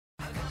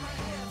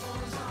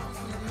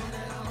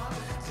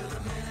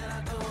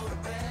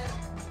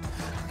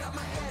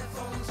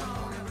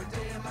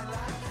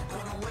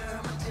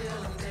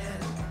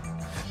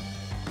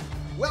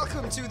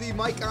Welcome to the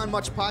Mike on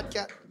Much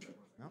podcast.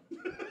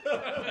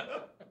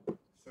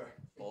 Sorry.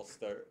 False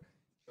start.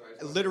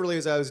 Literally,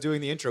 as I was doing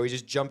the intro, he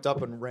just jumped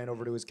up and ran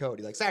over to his coat.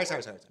 He's like, sorry.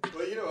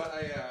 Well, you know what?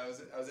 I was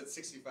at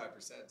 65%,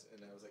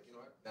 and I was like, you know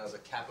what? Now's a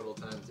capital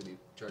time to be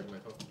charging my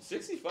phone.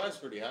 65 is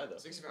pretty high, though.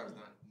 65 is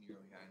not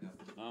nearly high enough.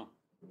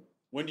 Oh.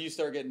 When do you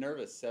start getting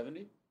nervous?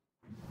 70?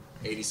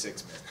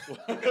 86,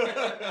 man.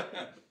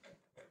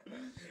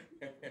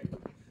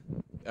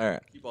 All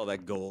right. Keep all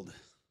that gold.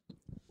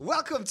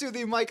 Welcome to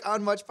the Mike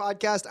on Much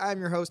podcast. I'm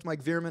your host,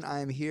 Mike Veerman. I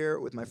am here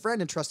with my friend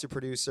and trusted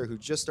producer who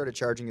just started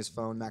charging his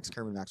phone, Max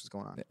Kerman. Max, what's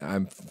going on?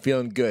 I'm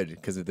feeling good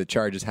because the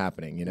charge is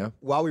happening, you know?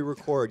 While we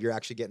record, you're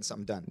actually getting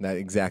something done.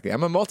 Exactly.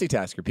 I'm a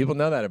multitasker. People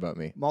know that about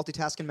me.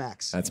 Multitasking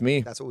Max. That's me.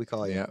 That's what we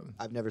call you. Yeah.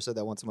 I've never said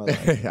that once in my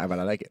life. But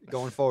I like it.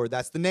 Going forward,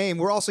 that's the name.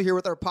 We're also here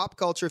with our pop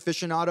culture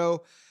aficionado,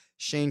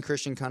 Shane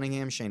Christian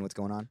Cunningham. Shane, what's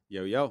going on?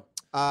 Yo.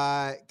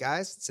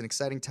 Guys, it's an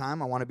exciting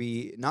time. I want to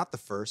be not the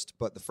first,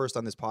 but the first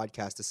on this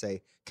podcast to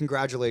say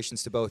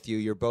congratulations to both you.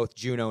 You're both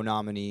Juno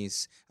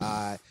nominees.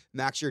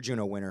 Max, you're a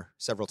Juno winner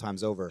several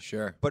times over.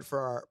 Sure. But for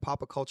our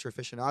pop culture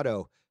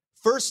aficionado,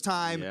 first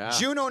time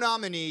Juno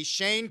nominee,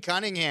 Shane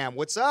Cunningham.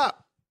 What's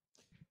up?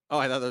 Oh,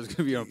 I thought that was going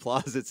to be an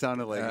applause. It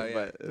sounded like it,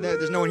 yeah. but No,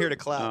 there's no one here to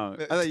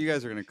clap. I thought you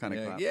guys were going to kind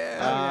of clap.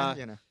 Yeah.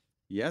 You know.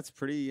 Yeah, it's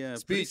pretty,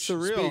 pretty Speech,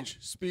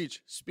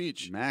 surreal.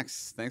 speech.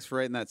 Max, thanks for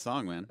writing that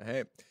song, man.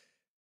 Hey.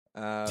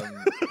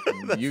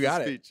 You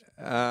got it.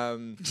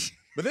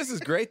 But this is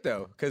great,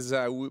 though, because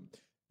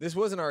this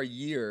wasn't our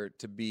year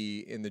to be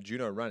in the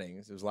Juno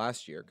runnings. It was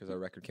last year because our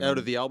record came Out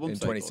of the album in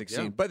cycle,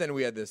 2016. yeah. But then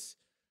we had this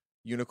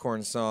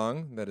unicorn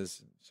song that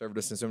has served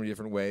us in so many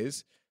different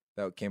ways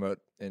that came out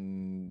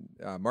in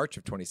March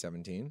of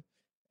 2017.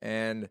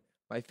 And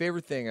my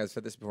favorite thing, I've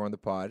said this before on the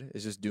pod,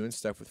 is just doing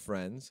stuff with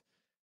friends.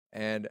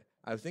 And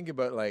I was thinking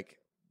about,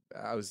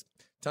 I was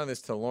telling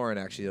this to Lauren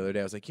actually the other day.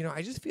 I was like,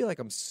 I just feel like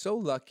I'm so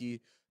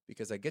lucky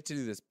because I get to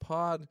do this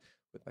pod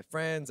with my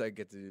friends. I'm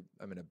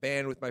in a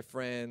band with my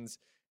friends.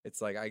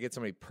 It's like I get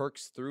so many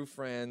perks through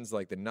friends.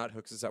 Like the Nut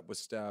hooks us up with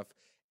stuff.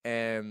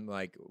 And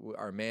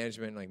our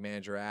management, like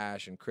manager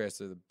Ash and Chris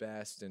are the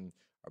best. And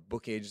our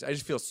book agents. I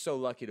just feel so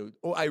lucky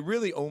I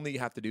really only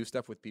have to do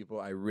stuff with people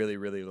I really,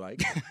 really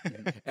like.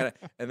 and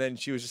then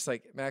she was just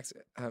like, Max,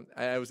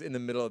 I was in the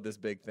middle of this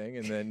big thing.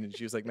 And then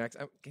she was like, Max,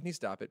 can you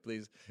stop it,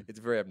 please? It's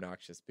very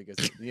obnoxious because,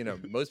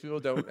 most people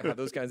don't have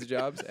those kinds of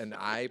jobs. And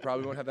I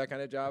probably won't have that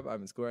kind of job.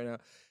 I'm in school right now.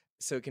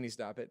 So can you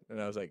stop it?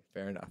 And I was like,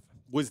 fair enough.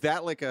 Was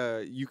that like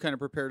you kind of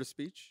prepared a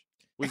speech?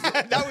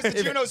 That was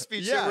the Juno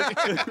speech. Yeah.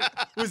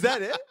 Was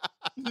that it?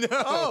 No.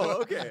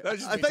 Oh, okay. That was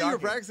just I me thought you were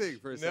talking. practicing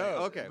for a second. No.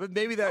 Okay. But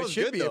maybe that was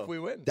should good, be though. if we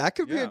win. That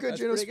could be Yeah, a good that's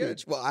Juno pretty good.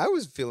 speech. Well, I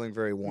was feeling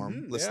very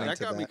warm listening that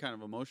to got that. me kind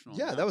of emotional.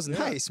 Yeah, that was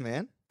nice,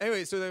 man.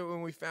 Anyway, so then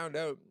when we found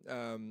out,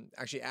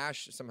 actually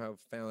Ash somehow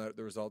found out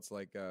the results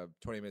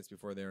 20 minutes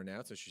before they were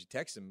announced. So she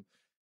texted him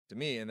to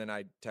me, and then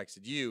I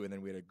texted you, and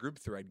then we had a group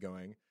thread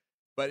going.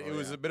 But it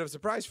was a bit of a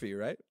surprise for you,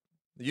 right?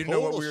 You didn't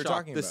know what we were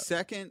talking The about.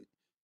 second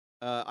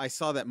I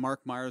saw that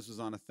Mark Myers was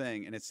on a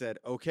thing, and it said,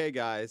 "Okay,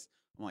 guys,"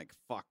 I'm like,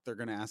 "Fuck, they're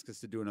gonna ask us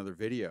to do another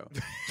video."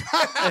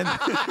 And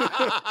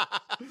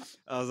I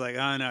was like,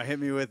 "Oh no, hit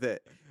me with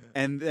it."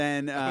 And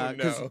then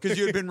because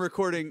you had been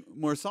recording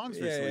more songs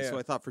recently, so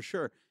I thought for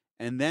sure.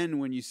 And then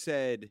when you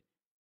said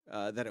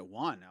that it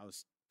won, I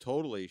was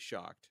totally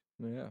shocked.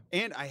 Yeah.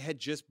 And I had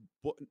just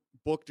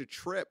booked a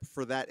trip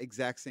for that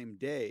exact same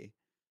day,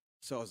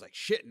 so I was like,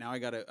 "Shit!" Now I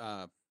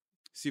gotta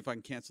see if I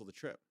can cancel the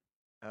trip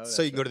Oh,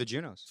 So you can go to the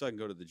Junos. so I can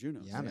go to the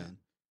Junos. Yeah, man.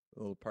 a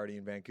little party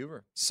in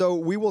Vancouver. So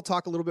we will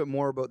talk a little bit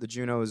more about the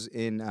Junos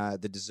in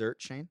the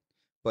dessert, Shane.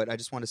 But I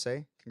just want to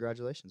say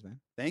congratulations, man.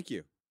 Thank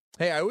you.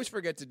 Hey, I always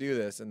forget to do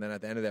this, and then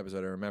at the end of the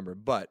episode, I remember.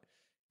 But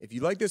if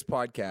you like this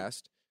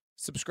podcast,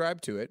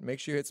 subscribe to it. Make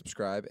sure you hit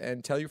subscribe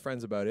and tell your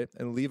friends about it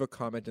and leave a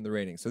comment in the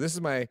ratings. So this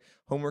is my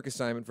homework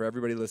assignment for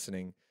everybody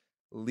listening.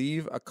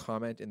 Leave a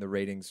comment in the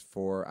ratings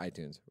for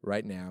iTunes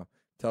right now.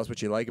 Tell us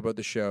what you like about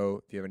the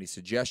show. If you have any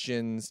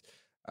suggestions,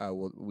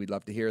 we'd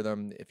love to hear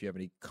them. If you have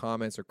any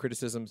comments or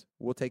criticisms,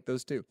 we'll take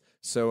those too.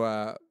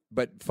 So,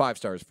 but 5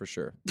 stars for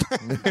sure.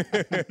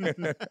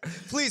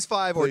 Please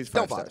 5 or Please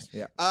don't 5 bother. stars.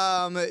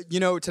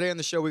 Yeah. Today on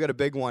the show we got a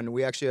big one.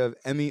 We actually have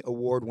Emmy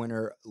Award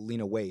winner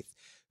Lena Waithe,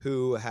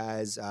 who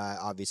has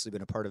obviously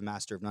been a part of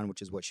Master of None,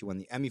 which is what she won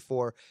the Emmy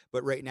for.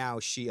 But right now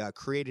she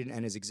created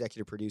and is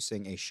executive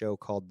producing a show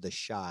called The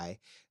Chi.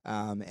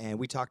 And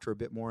we talked to her a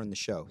bit more in the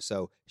show.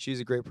 So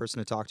she's a great person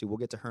to talk to. We'll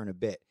get to her in a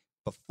bit.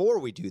 Before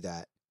we do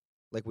that,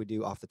 like we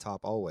do off the top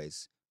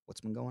always,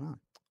 what's been going on?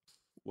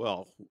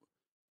 Well,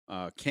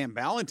 Cam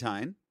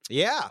Ballantyne.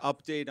 Yeah.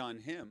 Update on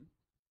him.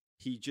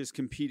 He just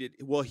competed.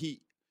 Well,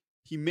 he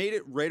made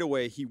it right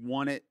away. He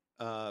won it.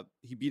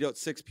 He beat out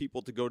 6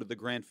 people to go to the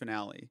grand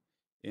finale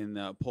in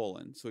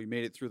Poland. So he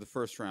made it through the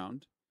first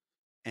round.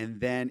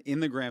 And then in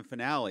the grand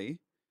finale,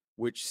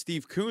 which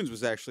Steve Coons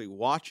was actually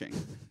watching.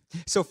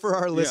 So for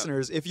our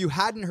listeners, if you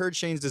hadn't heard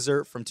Shane's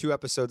Dessert from 2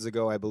 episodes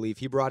ago, I believe,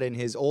 he brought in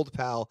his old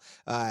pal,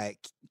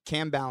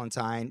 Cam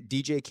Ballantyne,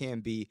 DJ Cam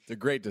B. It's a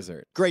great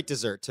dessert. Great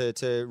dessert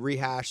to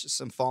rehash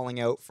some falling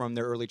out from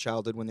their early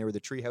childhood when they were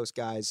the Treehouse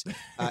guys.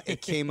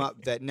 It came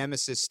up that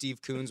Nemesis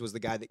Steve Coons was the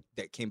guy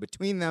that came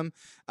between them.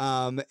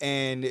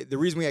 And the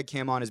reason we had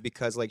Cam on is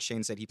because, like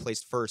Shane said, he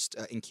placed first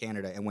in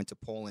Canada and went to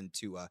Poland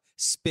to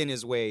spin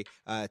his way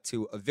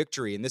to a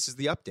victory. And this is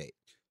the update.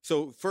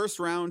 So first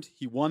round,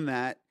 he won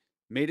that,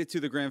 made it to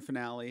the grand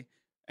finale,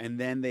 and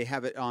then they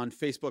have it on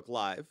Facebook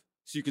Live.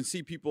 So you can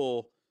see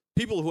people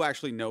who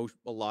actually know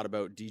a lot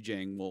about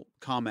DJing will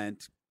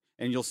comment,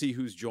 and you'll see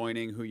who's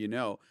joining, who you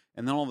know.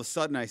 And then all of a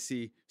sudden I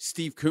see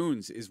Steve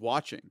Coons is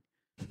watching.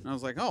 And I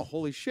was like, oh,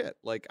 holy shit.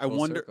 Like, I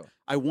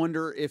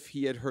wonder if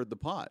he had heard the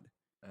pod.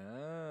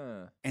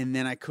 Ah. And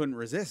then I couldn't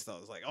resist. I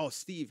was like, oh,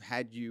 Steve,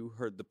 had you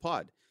heard the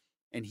pod?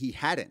 And he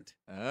hadn't.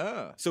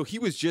 Oh. So he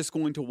was just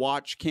going to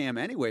watch Cam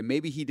anyway.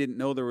 Maybe he didn't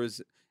know there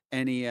was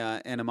any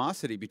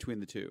animosity between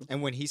the two.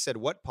 And when he said,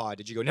 what pod,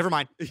 did you go, never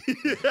mind?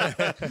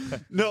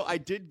 No, I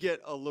did get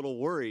a little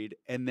worried.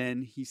 And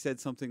then he said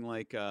something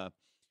like,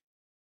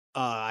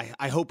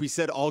 I hope he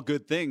said all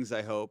good things,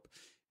 I hope.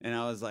 And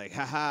I was like,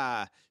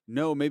 haha,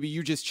 no, maybe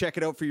you just check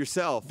it out for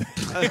yourself.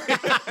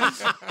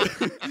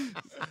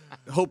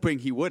 Hoping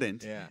he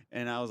wouldn't. Yeah.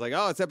 And I was like,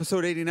 oh, it's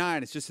episode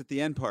 89. It's just at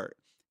the end part.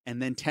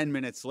 And then 10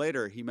 minutes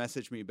later, he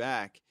messaged me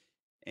back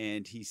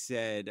and he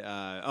said,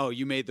 oh,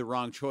 you made the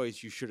wrong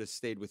choice. You should have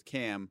stayed with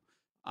Cam.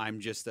 I'm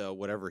just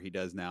whatever he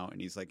does now. And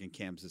he's like, and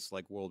Cam's this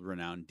like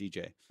world-renowned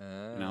DJ.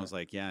 And I was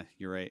like, yeah,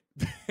 you're right.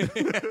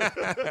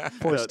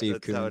 Poor Steve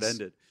That's how it Coons.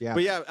 ended. Yeah.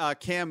 But yeah,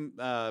 Cam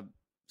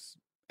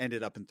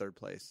ended up in third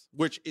place,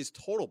 which is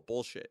total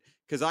bullshit.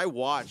 Because I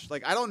watched,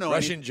 like, I don't know.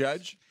 Russian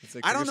judge. It's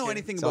like I don't know figure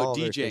anything It's about all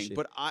very DJing, fishy.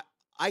 but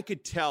I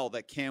could tell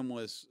that Cam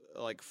was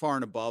like far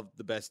and above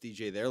the best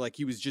DJ there. Like,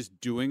 he was just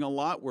doing a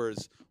lot,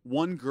 whereas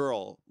one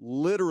girl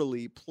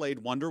literally played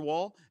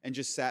Wonderwall and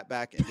just sat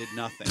back and did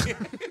nothing.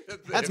 skating.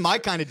 That's my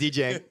kind of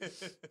DJ.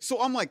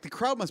 So I'm like, the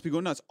crowd must be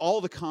going nuts.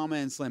 All the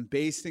comments,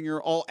 lambasting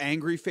her, all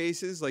angry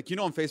faces. Like, you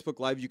know, on Facebook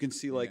Live, you can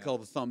see like all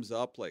the thumbs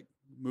up, like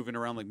moving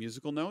around like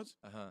musical notes.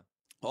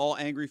 All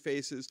angry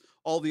faces.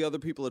 All the other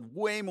people had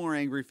way more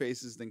angry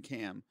faces than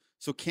Cam.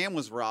 So Cam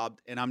was robbed,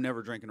 and I'm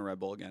never drinking a Red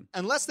Bull again.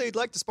 Unless they'd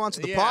like to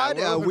sponsor the Yeah, pod,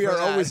 we're open we for are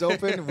that. always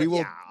open. We will.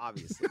 Yeah,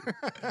 obviously.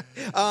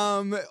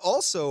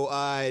 Also,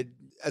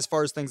 as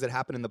far as things that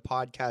happen in the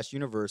podcast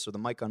universe or the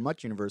Mike on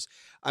Much universe,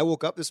 I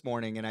woke up this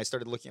morning and I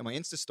started looking at my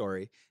Insta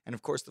story, and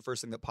of course, the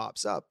first thing that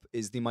pops up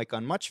is the Mike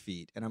on Much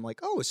feed, and I'm like,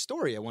 oh, a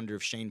story. I wonder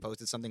if Shane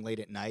posted something late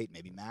at night,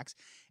 maybe Max,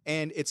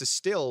 and it's a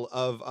still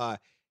of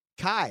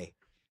Kai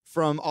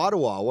from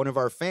Ottawa, one of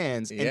our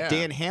fans, Yeah. and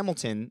Dan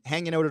Hamilton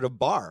hanging out at a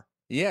bar.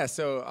 Yeah,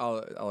 so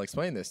I'll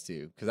explain this to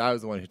you because I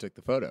was the one who took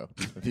the photo.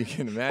 If you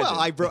can imagine. Well,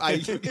 I do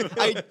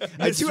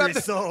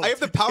have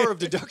the power of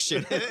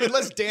deduction,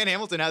 unless Dan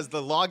Hamilton has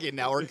the login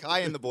now, or Kai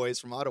and the boys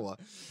from Ottawa.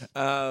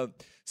 So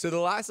the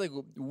last like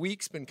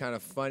week's been kind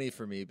of funny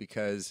for me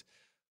because,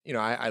 you know,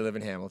 I live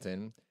in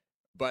Hamilton,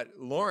 but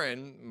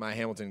Lauren, my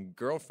Hamilton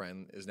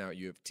girlfriend, is now at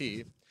U of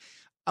T.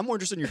 I'm more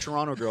interested in your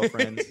Toronto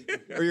girlfriend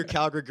or your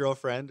Calgary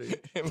girlfriend.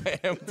 my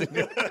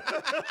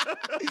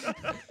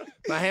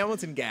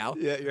Hamilton gal.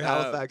 Yeah, your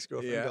Halifax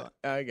girlfriend. Yeah, Go on.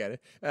 I get it.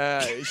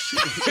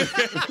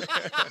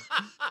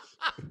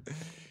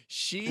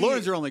 She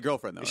Lauren's your only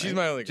girlfriend, though. She's right?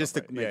 my only Just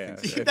to girlfriend. make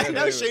Yeah, things. yeah.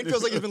 Now Shane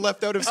feels like he's been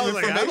left out of I some was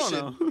like, I information.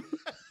 don't know.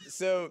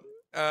 So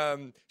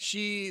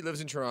she lives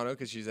in Toronto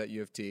because she's at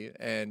U of T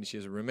and she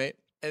has a roommate.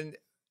 And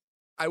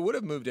I would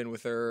have moved in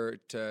with her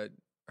to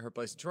her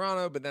place in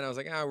Toronto, but then I was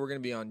like, we're going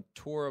to be on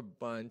tour a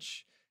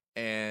bunch.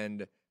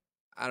 And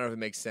I don't know if it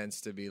makes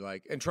sense to be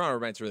like, and Toronto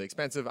rent's really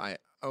expensive. I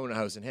own a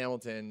house in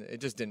Hamilton.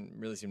 It just didn't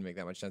really seem to make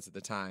that much sense at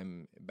the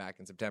time back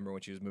in September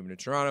when she was moving to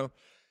Toronto.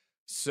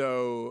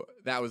 So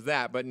that was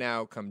that. But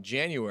now come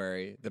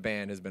January, the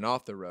band has been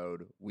off the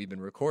road. We've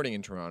been recording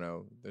in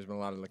Toronto. There's been a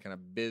lot of kind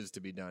of biz to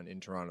be done in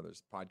Toronto.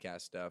 There's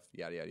podcast stuff,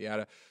 yada, yada,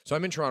 yada. So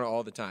I'm in Toronto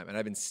all the time, and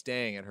I've been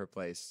staying at her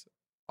place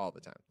all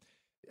the time.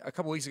 A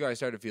couple weeks ago, I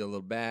started to feel a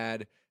little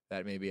bad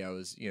that maybe I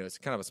was, you know, it's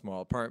kind of a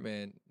small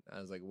apartment. I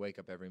was like, wake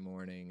up every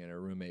morning, and her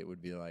roommate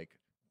would be like,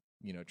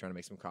 you know, trying to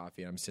make some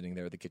coffee. And I'm sitting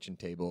there at the kitchen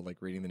table, like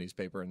reading the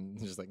newspaper and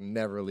just like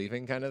never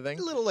leaving kind of thing.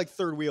 A little like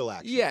third wheel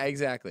action. Yeah,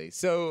 exactly.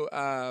 So,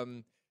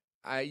 I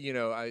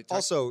talked-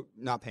 Also,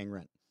 not paying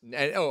rent.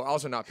 and,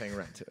 also not paying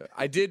rent.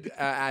 I did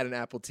add an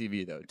Apple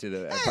TV though to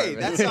the Hey, apartment.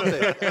 that's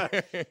something.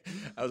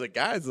 I was like,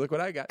 guys, look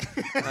what I got.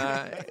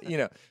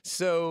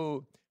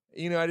 So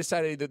I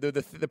decided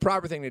the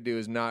proper thing to do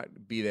is not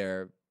be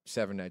there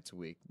 7 nights a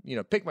week. You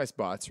know, pick my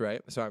spots,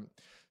 right? So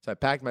I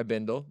packed my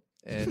bindle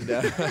and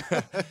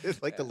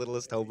Like the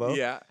littlest hobo.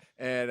 yeah,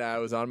 and I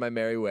was on my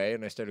merry way,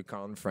 and I started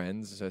calling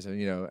friends. So I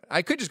said,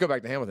 I could just go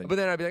back to Hamilton, but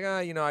then I'd be like,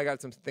 I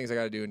got some things I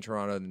got to do in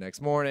Toronto the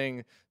next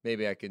morning.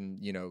 Maybe I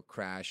can,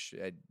 crash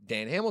at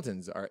Dan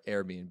Hamilton's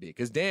Airbnb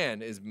because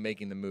Dan is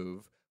making the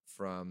move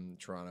from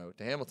Toronto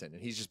to Hamilton,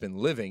 and he's just been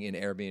living in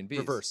Airbnb.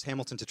 Reverse,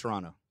 Hamilton to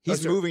Toronto. Oh,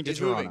 He's sorry, moving to he's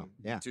Toronto. moving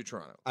Yeah. to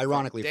Toronto.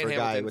 Ironically, Dan for a guy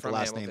Hamilton with the from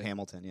last name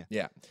Hamilton. Yeah.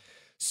 Yeah.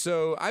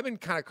 So I've been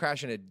kind of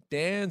crashing at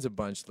Dan's a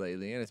bunch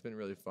lately, and it's been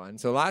really fun.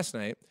 So last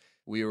night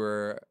we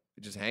were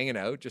just hanging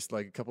out, just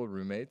like a couple of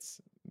roommates,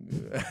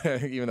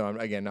 even though I'm,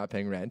 again, not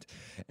paying rent.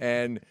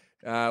 And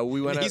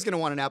we went He's out. going to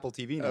want an Apple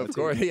TV now, Of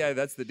course, yeah,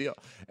 that's the deal.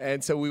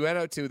 And so we went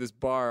out to this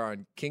bar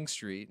on King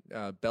Street,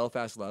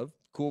 Belfast Love.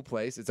 Cool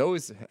place. It's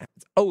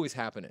always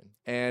happening.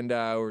 And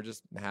we're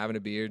just having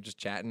a beer, just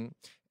chatting.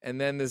 And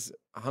then this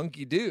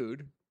hunky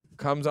dude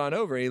comes on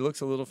over, and he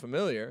looks a little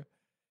familiar.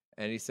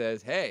 And he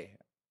says, "Hey,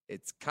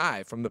 it's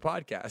Kai from the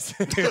podcast."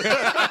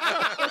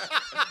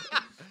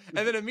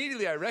 And then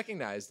immediately I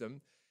recognized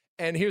him.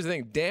 And here's the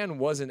thing, Dan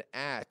wasn't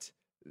at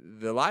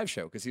the live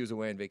show because he was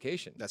away on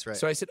vacation. That's right.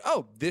 So I said,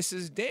 "Oh, this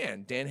is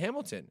Dan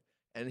Hamilton."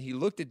 And he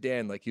looked at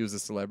Dan like he was a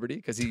celebrity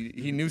because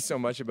he knew so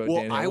much about Dan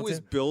Hamilton. I was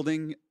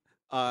building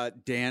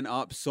Dan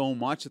up so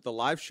much at the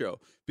live show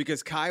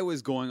because Kai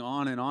was going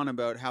on and on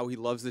about how he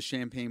loves the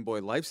Champagne Boy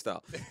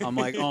lifestyle. I'm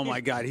like, oh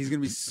my God, he's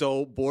gonna be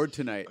so bored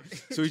tonight.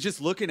 So he's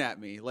just looking at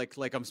me like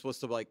I'm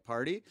supposed to like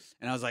party.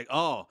 And I was like,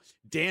 oh,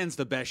 Dan's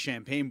the best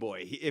Champagne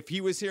Boy. If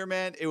he was here,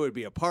 man, it would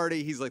be a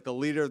party. He's like the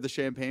leader of the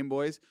Champagne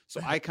Boys. So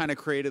I kind of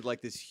created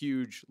like this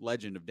huge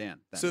legend of Dan.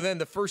 So then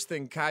the first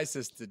thing Kai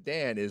says to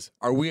Dan is,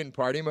 "Are we in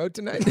party mode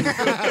tonight?"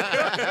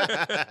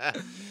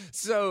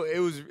 So it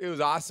was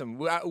awesome.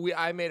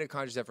 I made a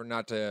conscious effort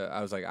not to.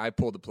 I was like, I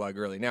pulled the plug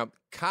early. Now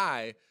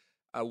Kai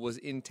was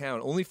in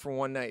town only for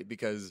one night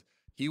because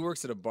he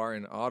works at a bar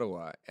in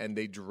Ottawa, and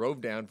they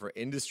drove down for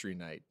industry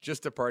night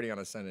just to party on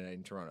a Sunday night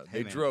in Toronto. Hey,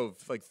 they man. drove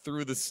like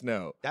through the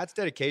snow. That's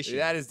dedication.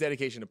 That is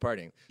dedication to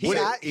partying.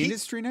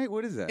 industry night?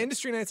 What is that?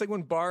 Industry night's like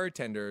when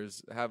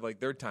bartenders have like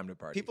their time to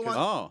party. People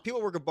 'Cause-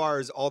 people work at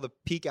bars. All the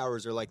peak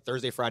hours are like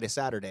Thursday, Friday,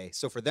 Saturday.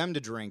 So for them to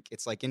drink,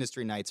 it's like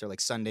industry nights are like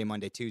Sunday,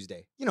 Monday,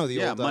 Tuesday. You know the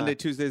yeah, old Monday,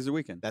 Tuesday is the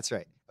weekend. That's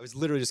right. I was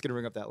literally just going to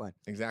bring up that line.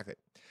 Exactly.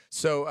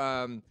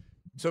 So,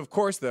 so of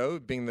course, though,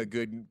 being the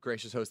good,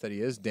 gracious host that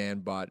he is, Dan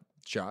bought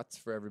shots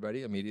for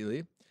everybody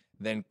immediately.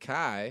 Then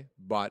Kai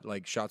bought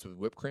like shots with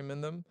whipped cream in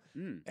them,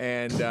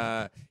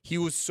 and he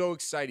was so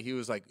excited. He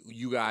was like,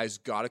 "You guys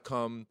got to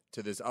come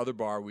to this other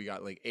bar. We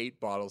got like 8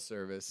 bottle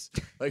service.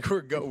 Like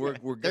we're They're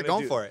gonna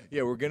going for it.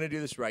 Yeah, we're gonna do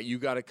this right. You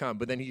got to come."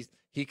 But then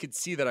he could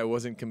see that I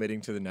wasn't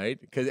committing to the night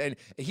and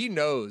he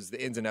knows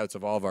the ins and outs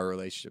of all of our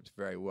relationships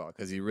very well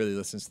because he really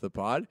listens to the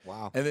pod.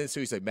 Wow. And then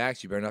so he's like,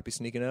 "Max, you better not be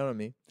sneaking out on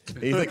me."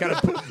 He's like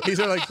he's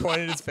sort of like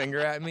pointing his finger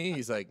at me.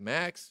 He's like,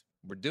 "Max,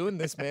 we're doing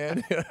this,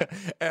 man."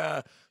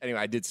 Anyway,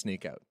 I did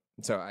sneak out,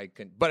 so I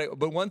couldn't. But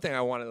one thing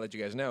I want to let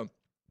you guys know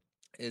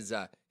is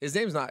his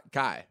name's not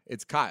Kai;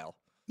 it's Kyle.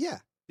 Yeah.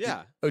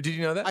 Yeah. Oh, did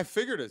you know that? I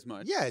figured as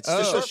much. Yeah, it's Oh. the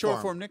It's short, a short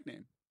form. form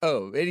nickname.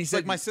 oh, and he It's said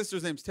like my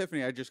sister's name's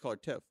Tiffany. I just call her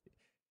Tiff.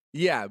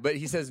 yeah, but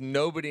he says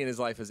nobody in his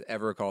life has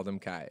ever called him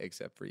Kai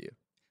except for you.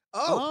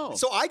 Oh, Oh.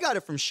 so I got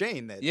it from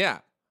Shane then. Yeah,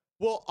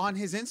 Well, on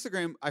his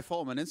Instagram, I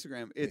follow him on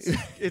Instagram.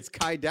 It's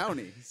Kai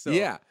Downey. So.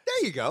 yeah.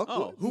 There you go.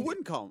 Oh, who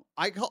wouldn't call him?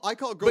 I call a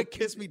girl But-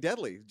 "Kiss Me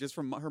Deadly" just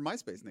from her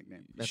MySpace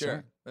nickname. That's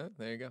sure. right.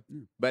 There you go.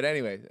 Mm. But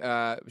anyway,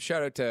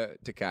 shout out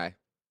to Kai.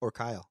 Or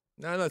Kyle.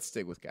 No, let's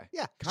stick with Kai.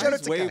 Yeah. Kai's Shout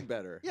out to way Kai.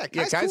 better. Yeah,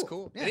 Yeah, Kai's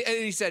cool. cool. Yeah.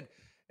 And he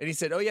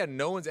said, "Oh yeah,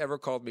 no one's ever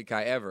called me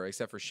Kai ever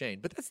except for Shane."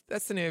 But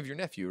that's the name of your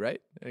nephew,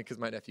 right? Because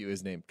my nephew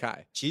is named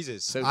Kai.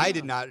 Jesus. So I he-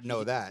 did not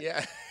know that.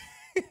 Yeah.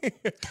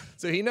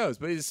 So he knows,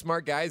 but he's a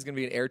smart guy. He's going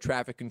to be an air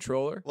traffic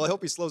controller. Well, I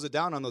hope he slows it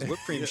down on those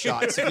whipped cream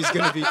shots if he's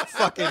going to be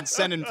fucking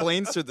sending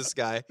planes through the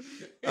sky.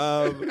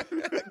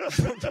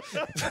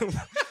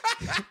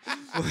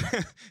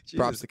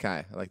 Props Jesus. to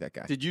Kai. I like that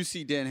guy. Did you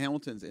see Dan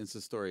Hamilton's Insta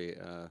story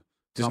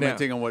Just now.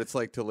 commenting on what it's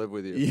like to live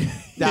with you? Yeah.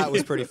 That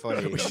was pretty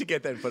funny. We should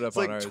get that and put up It's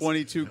on like ours.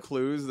 22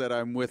 clues that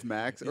I'm with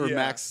Max, or Yeah.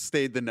 Max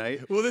stayed the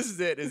night. Well, this is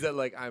it. Is that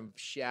like I'm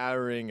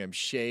showering, I'm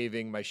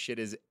shaving, my shit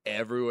is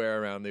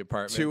everywhere around the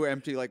apartment. 2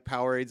 empty like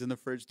Powerades in the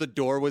fridge. The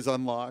door was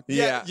unlocked.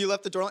 Yeah. You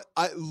left the door.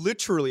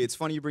 Literally, it's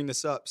funny you bring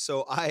this up.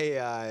 So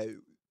I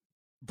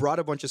brought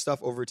a bunch of stuff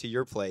over to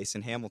your place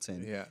in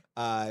Hamilton.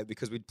 Yeah.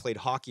 Because we'd played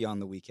hockey on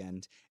the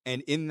weekend,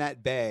 and in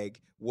that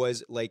bag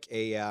was like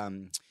a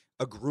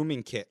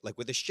grooming kit, like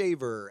with a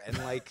shaver and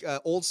like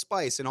Old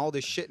Spice and all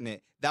this shit in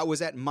it. That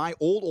was at my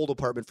old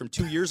apartment from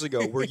 2 years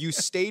ago, where you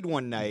stayed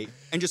one night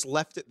and just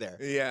left it there.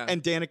 Yeah.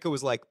 And Danica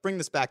was like, "Bring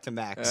this back to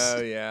Max." Oh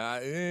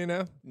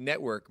yeah,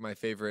 Network, my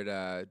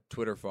favorite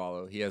Twitter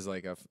follow. He had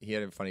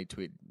a funny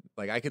tweet.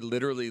 Like I could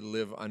literally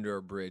live under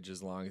a bridge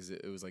as long as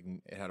it was like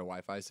it had a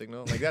Wi-Fi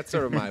signal. Like that's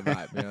sort of my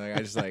vibe. You know, like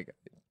I just like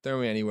throw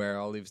me anywhere.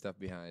 I'll leave stuff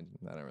behind.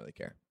 I don't really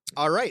care.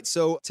 All right,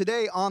 so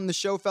today on the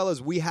show, fellas,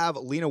 we have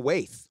Lena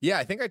Waithe. Yeah,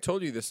 I think I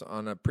told you this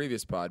on a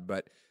previous pod,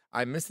 but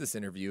I missed this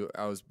interview.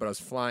 I was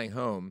flying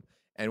home,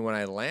 and when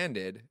I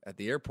landed at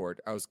the airport,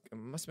 I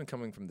must have been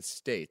coming from the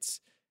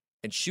States,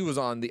 and she was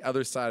on the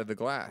other side of the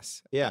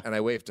glass. Yeah. And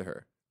I waved to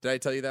her. Did I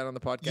tell you that on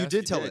the podcast? You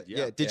did tell did, it. yeah.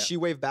 Yeah. Did Yeah. she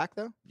wave back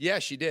though? Yeah,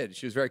 she did.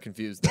 She was very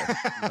confused though.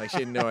 Like she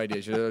had no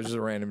idea. She was just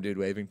a random dude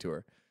waving to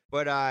her.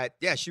 But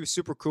yeah, she was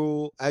super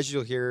cool. As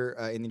you'll hear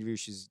in the interview,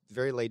 she's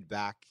very laid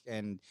back,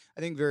 and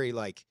I think very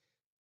like,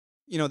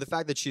 the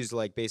fact that she's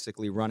like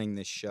basically running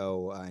this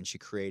show and she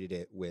created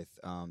it with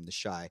the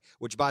Shy,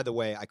 which by the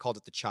way, I called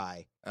it the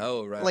Chai,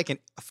 Oh, right. like a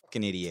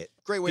fucking idiot.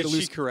 Great way Did to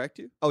lose. she correct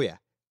you? Oh yeah,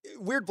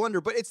 weird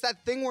blunder, but it's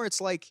that thing where it's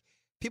like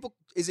people.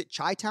 Is it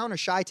Chi Town or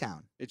Shy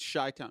Town? It's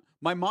Chi-Town.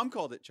 My mom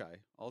called it Chai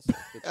also.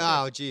 The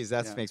Chai. Oh, geez,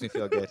 that Yeah. makes me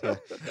feel good.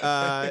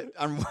 Yeah.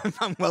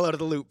 I'm well out of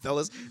the loop,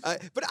 fellas.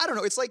 But I don't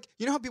know. It's like,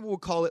 you know how people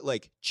would call it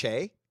like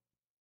Che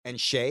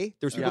and Shay?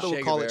 There's people Yeah. that would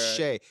Che call it Guevara,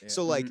 Shay. yeah.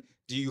 So like,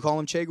 do you call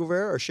him Che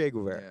Guevara or Che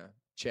Guevara? Yeah.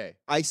 Che.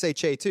 I say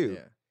Che too.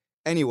 Yeah.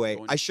 Anyway,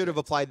 Going I to should have Che.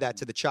 applied that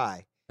to the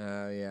Chai.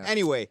 Yeah.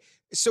 Anyway,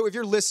 so if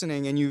you're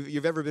listening and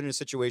you've ever been in a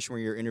situation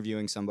where you're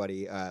interviewing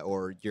somebody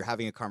or you're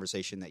having a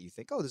conversation that you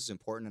think, oh, this is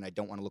important and I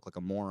don't want to look like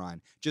a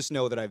moron, just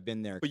know that I've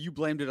been there. But you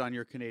blamed it on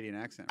your Canadian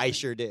accent. I right?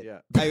 sure did. Yeah.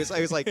 I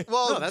was like,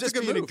 well, No, that's a just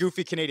good being a move.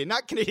 goofy Canadian,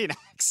 not Canadian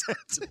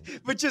accent,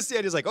 but just the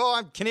idea is like, oh,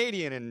 I'm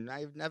Canadian and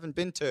I haven't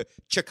been to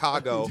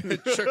Chicago.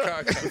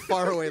 Chicago. The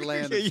faraway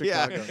land of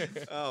Chicago.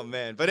 Oh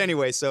man. But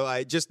anyway, so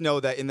I just know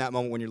that in that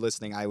moment when you're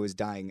listening, I was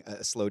dying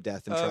a slow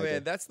death and Oh tried man, to.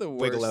 that's the worst.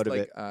 wiggle out of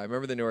like, it. I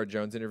remember the Nora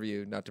Jones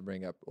interview. Not to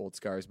bring up old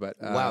scars, but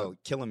Wow,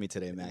 killing me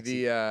today, Max.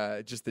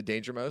 the just the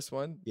Danger Mouse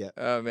one. Yeah.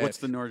 Oh man. What's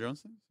the Nora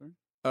Jones thing? Sorry?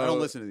 I Oh, don't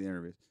listen to the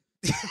interviews.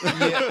 he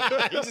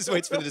just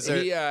waits for the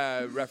dessert. He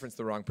referenced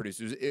the wrong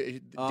producers.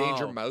 Danger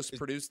Oh. Mouse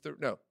produced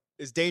the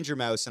It's Danger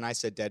Mouse, and I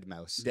said Dead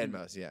Mouse. Dead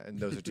Mouse. Yeah, and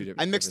those are two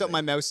different. I mixed up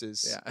my different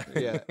mouses.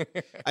 things.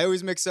 Yeah. I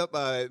always mix up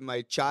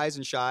my Chais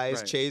and Shies,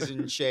 Right. Chays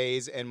and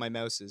Shays, and my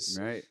mouses.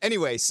 Right.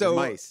 Anyway, so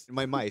mice.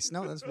 my mice.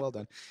 No, that's well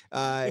done.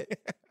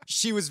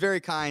 She was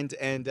very kind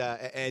and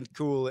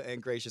cool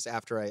and gracious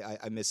after I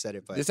missaid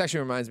it. But This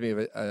actually reminds me of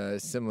a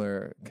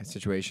similar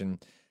situation.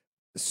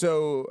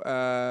 So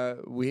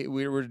we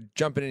were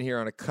jumping in here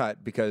on a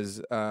cut because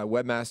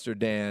Webmaster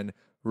Dan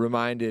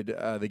reminded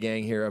the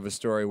gang here of a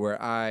story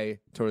where I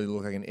totally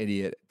looked like an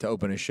idiot to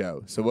open a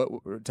show.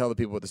 So tell the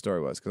people what the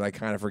story was, because I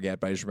kind of forget,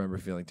 but I just remember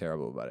feeling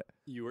terrible about it.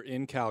 You were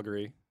in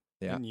Calgary,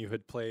 Yeah. and you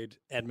had played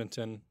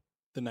Edmonton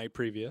the night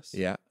previous.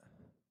 Yeah.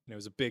 And it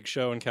was a big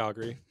show in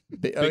Calgary,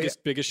 Oh,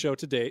 biggest show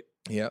to date,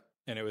 yeah.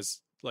 and it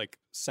was like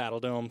Saddle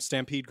Dome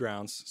Stampede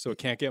grounds, so it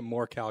can't get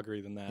more Calgary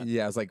than that.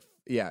 Yeah. I was like,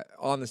 yeah,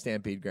 on the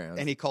Stampede grounds.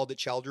 and he called it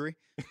Chaldry.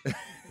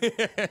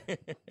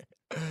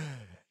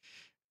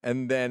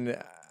 And then it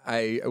was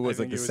I like think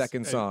the it was,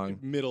 second song.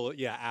 middle,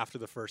 after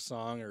the first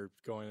song or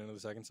going into the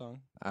second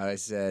song. I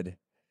said,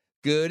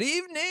 "Good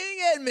evening,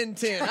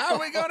 Edmonton. Are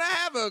we gonna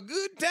have a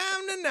good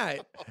time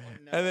tonight?"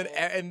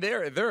 And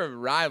they're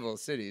rival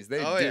cities.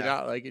 They Oh, do yeah.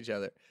 not like each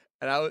other.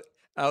 And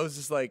I was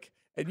just like,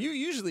 and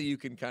you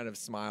can kind of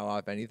smile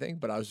off anything,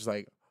 but I was just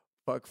like,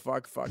 fuck,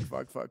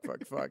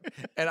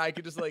 and I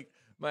could just like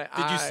my.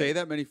 Did you say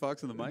that many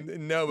fucks on the mic?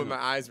 No, but my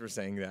eyes were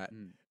saying that.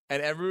 Mm.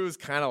 And everyone was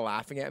kind of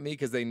laughing at me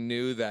because they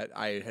knew that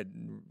I had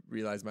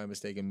realized my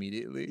mistake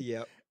immediately.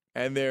 Yep.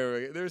 And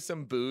there's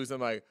some booze.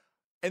 I'm like,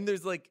 and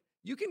there's like,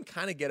 you can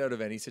kind of get out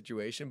of any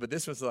situation, but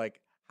this was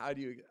like, how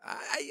do you?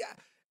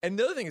 And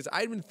the other thing is,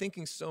 I'd been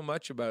thinking so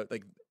much about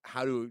like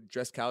how to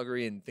address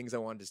Calgary and things I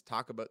wanted to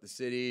talk about the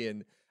city,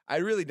 and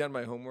I'd really done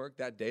my homework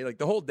that day. Like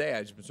the whole day,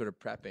 I'd just been sort of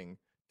prepping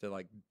to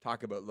like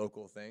talk about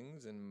local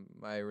things and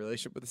my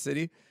relationship with the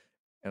city,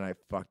 and I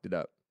fucked it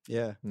up.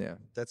 Yeah. Yeah.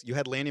 You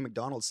had Lanny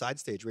McDonald side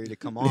stage ready to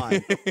come on,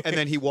 and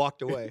then he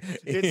walked away.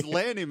 It's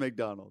Lanny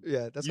McDonald.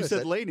 Yeah, that's You what I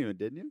said Laney,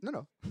 didn't you?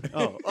 No.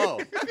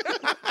 Oh.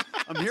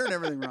 I'm hearing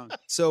everything wrong.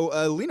 So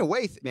Lena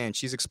Waithe, man,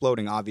 she's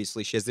exploding.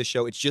 Obviously, she has this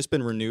show. It's just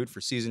been renewed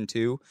for season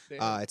 2.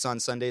 It's on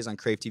Sundays on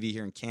Crave TV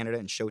here in Canada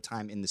and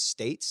Showtime in the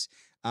States.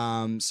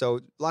 So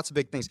lots of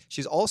big things.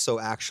 She's also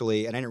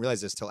actually, and I didn't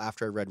realize this till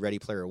after I read Ready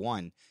Player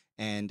One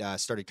and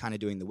started kind of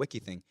doing the wiki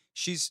thing.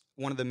 She's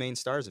one of the main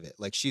stars of it.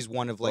 Like she's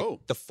one of like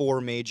the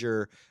 4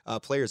 major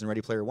players in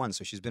Ready Player One.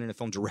 So she's been in a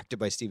film directed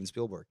by Steven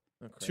Spielberg.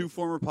 Okay. 2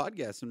 former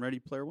podcasts in Ready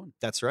Player One.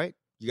 That's right.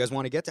 You guys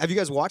want to get to? Have you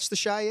guys watched The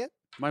Shy yet?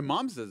 My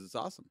mom says it's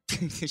awesome.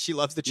 She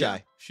loves The Yeah,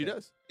 Shy. she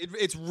does.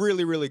 It's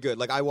really, really good.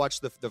 Like I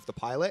watched the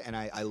pilot and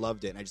I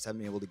loved it, and I just haven't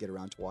been able to get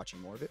around to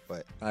watching more of it.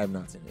 But I have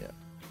not seen it yet.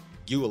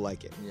 you will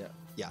like it.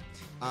 Yeah.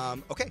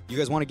 Okay, you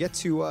guys want to get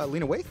to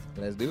Lena Waithe?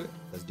 Let's do it.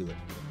 Let's do it.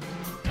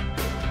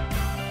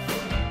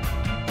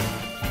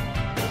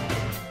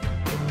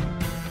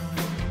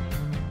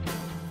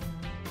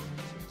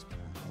 It's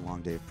been a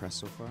long day of press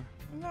so far.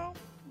 No.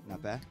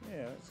 Not bad.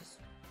 Yeah, it's just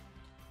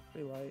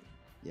pretty light.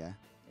 Yeah.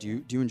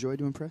 Do you enjoy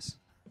doing press?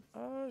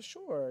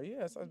 Sure.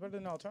 Yes, it's better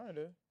than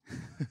alternative.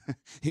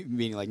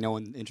 Meaning like no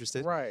one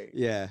interested? Right.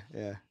 Yeah.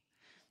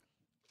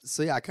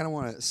 So yeah, I kind of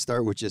want to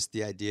start with just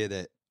the idea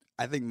that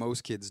I think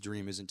most kids'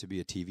 dream isn't to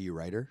be a TV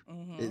writer.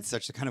 Mm-hmm. It's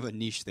such a kind of a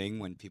niche thing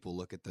when people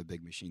look at the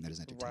big machine that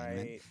is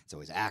entertainment. Right. It's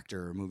always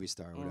actor or movie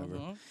star or whatever.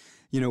 Mhm.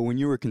 You know, when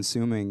you were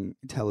consuming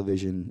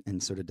television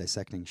and sort of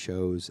dissecting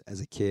shows as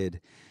a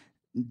kid,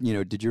 you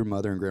know, did your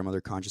mother and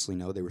grandmother consciously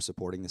know they were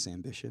supporting this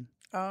ambition?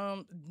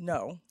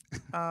 No.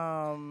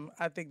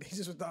 I think they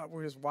just thought we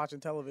were just watching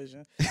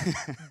television.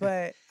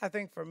 But I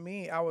think for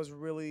me,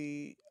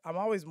 I'm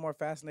always more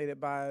fascinated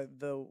by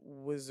the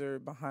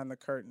wizard behind the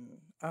curtain,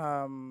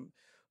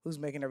 who's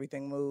making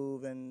everything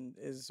move and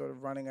is sort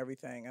of running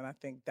everything. And I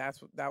think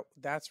that's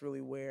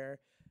really where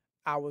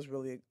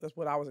that's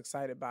what I was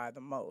excited by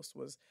the most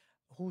was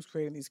who's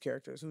creating these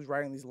characters, who's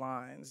writing these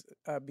lines,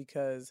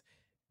 because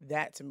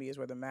that to me is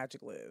where the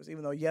magic lives.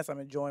 Even though, yes, I'm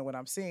enjoying what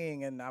I'm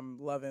seeing and I'm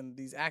loving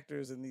these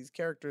actors and these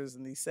characters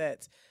and these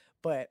sets,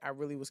 but I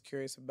really was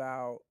curious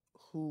about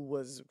who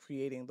was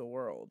creating the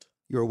world.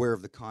 You're aware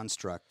of the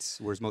construct,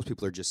 whereas most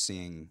people are just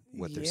seeing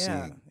what they're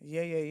seeing.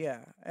 Yeah.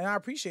 And I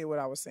appreciate what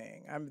I was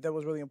seeing. That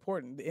was really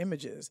important, the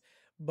images.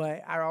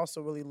 But I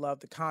also really love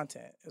the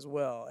content as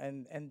well,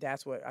 and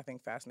that's what I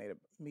think fascinated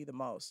me the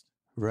most.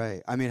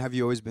 Right. I mean, have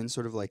you always been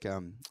sort of like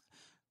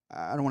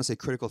I don't want to say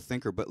critical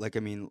thinker, but like, I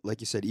mean, like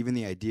you said, even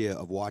the idea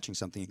of watching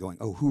something and going,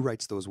 oh, who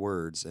writes those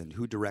words and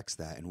who directs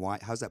that and why,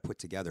 how's that put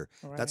together?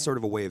 Right. That's sort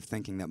of a way of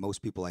thinking that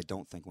most people, I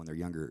don't think when they're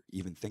younger,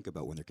 even think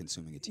about when they're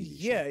consuming a TV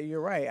show. Yeah,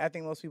 you're right. I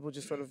think most people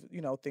just sort of,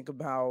 think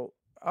about,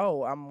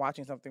 oh, I'm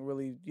watching something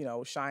really,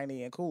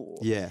 shiny and cool.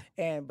 Yeah.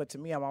 But to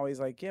me, I'm always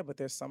like, yeah, but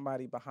there's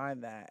somebody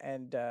behind that.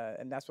 And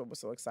that's what was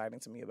so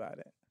exciting to me about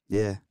it.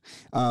 Yeah.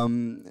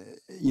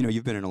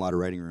 You've been in a lot of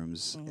writing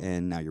rooms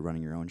and now you're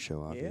running your own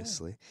show,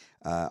 obviously.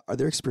 Yeah. Are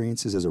there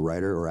experiences as a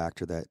writer or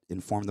actor that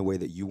inform the way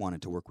that you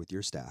wanted to work with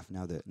your staff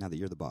now that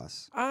you're the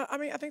boss?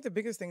 I think the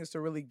biggest thing is to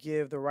really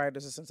give the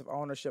writers a sense of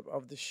ownership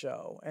of the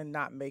show and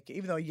not make it,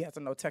 even though you have to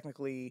know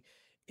technically,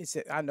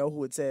 I know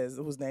who it says,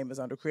 whose name is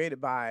under created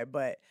by,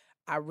 but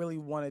I really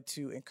wanted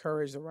to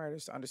encourage the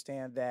writers to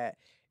understand that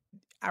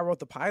I wrote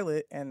the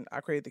pilot and I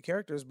created the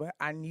characters, but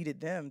I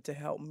needed them to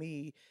help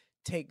me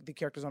take the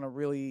characters on a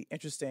really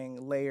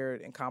interesting, layered,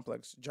 and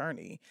complex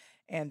journey.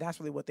 And that's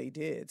really what they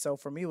did. So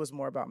for me, it was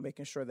more about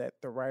making sure that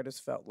the writers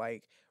felt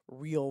like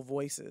real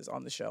voices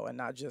on the show and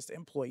not just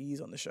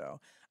employees on the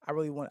show. I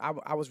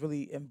was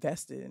really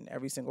invested in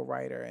every single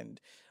writer and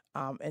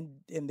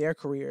in their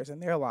careers and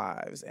their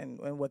lives and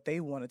what they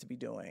wanted to be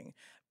doing,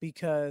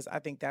 because I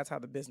think that's how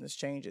the business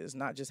changes,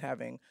 not just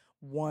having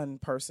one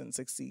person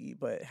succeed,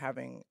 but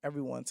having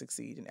everyone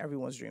succeed and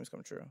everyone's dreams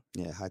come true.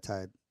 Yeah, high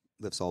tide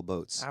lifts all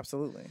boats.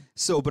 Absolutely.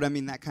 So, but I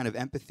mean, that kind of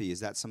empathy,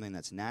 is that something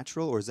that's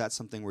natural, or is that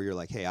something where you're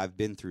like, hey, I've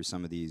been through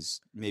some of these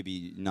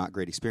maybe not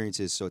great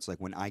experiences, so it's like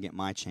when I get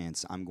my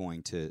chance, I'm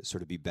going to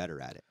sort of be better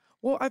at it?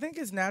 Well, I think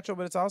it's natural,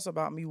 but it's also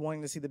about me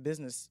wanting to see the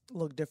business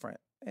look different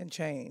and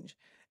change.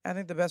 I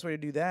think the best way to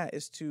do that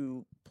is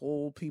to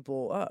pull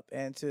people up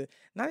and to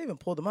not even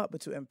pull them up,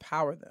 but to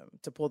empower them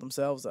to pull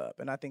themselves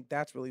up. And I think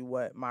that's really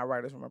what my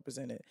writers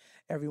represented.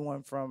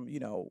 Everyone from,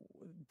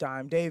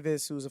 Dime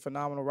Davis, who's a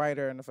phenomenal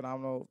writer and a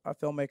phenomenal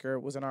filmmaker,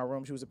 was in our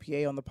room. She was a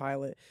PA on the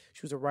pilot.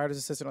 She was a writer's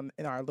assistant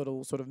in our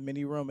little sort of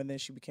mini room. And then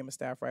she became a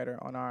staff writer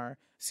on our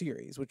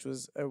series, which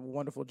was a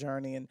wonderful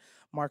journey. And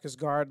Marcus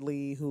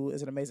Gardley, who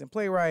is an amazing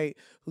playwright,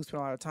 who spent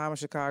a lot of time in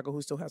Chicago,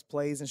 who still has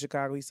plays in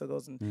Chicago. He still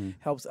goes and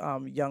helps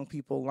young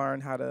people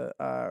learn how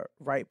to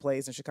write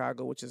plays in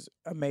Chicago, which is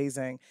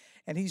amazing.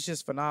 And he's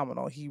just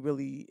phenomenal. He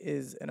really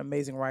is an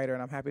amazing writer,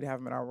 and I'm happy to have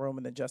him in our room.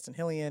 And then Justin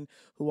Hillian,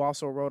 who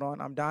also wrote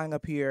on I'm Dying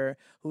Up Here,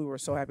 who we were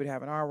so happy to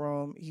have in our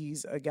room.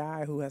 He's a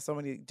guy who has so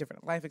many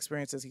different life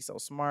experiences. He's so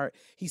smart.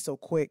 He's so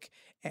quick.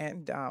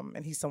 And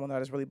he's someone that I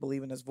just really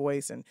believe in his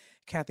voice. And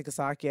Kathy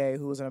Kasake,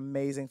 who is an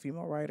amazing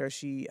female writer.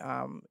 She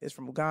is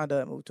from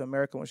Uganda and moved to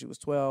America when she was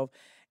 12.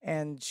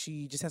 And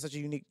she just has such a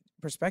unique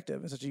perspective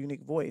and such a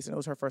unique voice. And it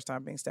was her first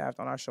time being staffed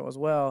on our show as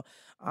well.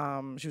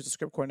 She was a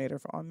script coordinator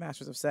on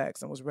Masters of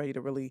Sex and was ready to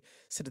really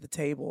sit at the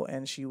table,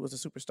 and she was a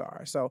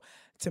superstar. So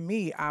to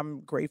me,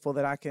 I'm grateful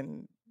that I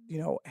can,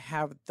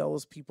 have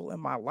those people in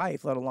my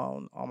life, let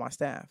alone on my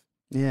staff.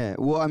 Yeah.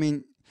 Well, I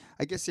mean,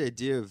 I guess the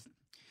idea of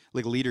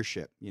like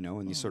leadership,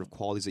 and these sort of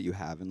qualities that you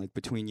have, and like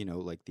between,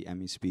 like the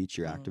Emmy speech,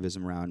 your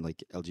activism around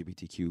like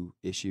LGBTQ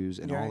issues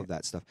and all of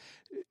that stuff.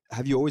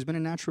 Have you always been a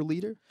natural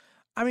leader?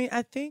 I mean,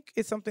 I think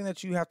it's something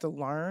that you have to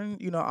learn.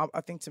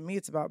 I think to me,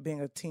 it's about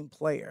being a team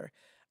player,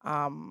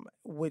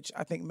 which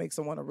I think makes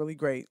someone a really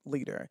great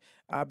leader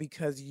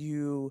because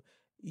you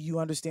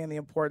understand the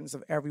importance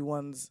of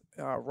everyone's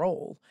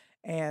role.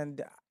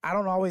 And I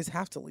don't always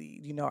have to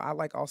lead. I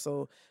like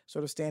also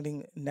sort of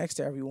standing next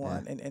to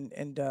everyone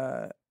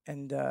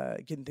and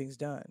getting things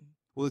done.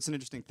 Well, it's an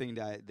interesting thing,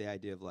 the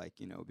idea of like,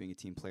 being a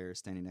team player,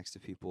 standing next to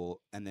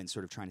people, and then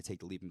sort of trying to take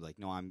the leap and be like,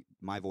 no,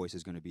 my voice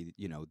is going to be,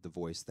 the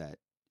voice that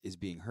is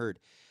being heard.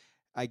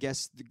 I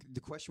guess the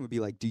question would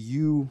be like, have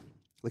you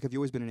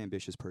always been an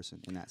ambitious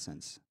person in that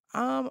sense?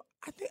 I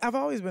think I've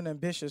always been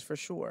ambitious for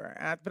sure.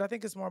 But I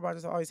think it's more about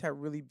just always had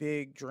really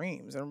big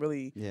dreams and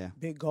really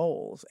big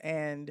goals.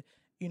 And,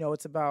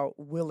 it's about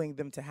willing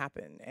them to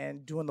happen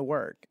and doing the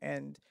work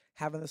and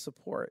having the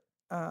support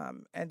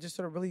and just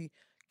sort of really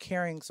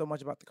caring so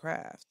much about the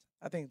craft.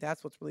 I think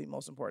that's what's really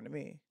most important to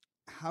me.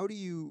 How do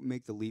you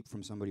make the leap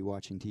from somebody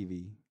watching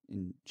TV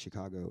in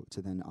Chicago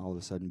to then all of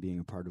a sudden being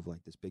a part of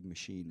like this big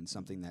machine and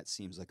something that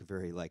seems like a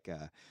very like,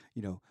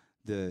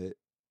 the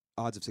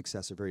odds of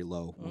success are very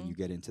low when Mhm. you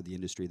get into the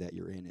industry that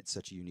you're in. It's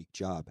such a unique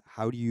job.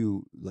 How do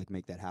you like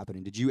make that happen?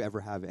 And did you ever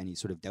have any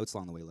sort of doubts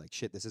along the way, like,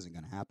 shit, this isn't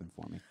going to happen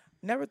for me?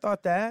 Never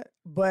thought that,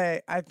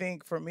 but I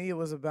think for me it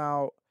was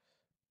about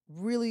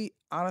really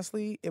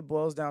honestly, it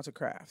boils down to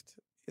craft.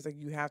 It's like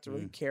you have to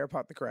really care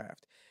about the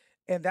craft.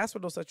 And that's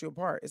what will set you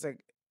apart. It's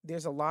like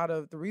there's a lot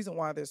of the reason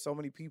why there's so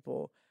many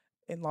people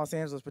in Los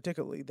Angeles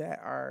particularly that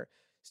are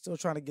still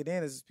trying to get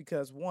in is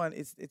because one,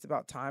 it's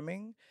about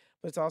timing,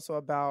 but it's also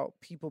about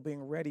people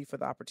being ready for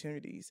the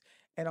opportunities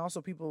and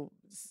also people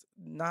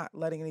not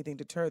letting anything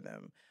deter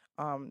them.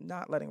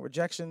 Not letting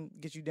rejection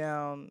get you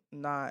down,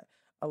 not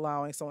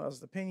allowing someone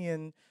else's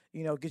opinion,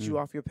 get you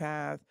off your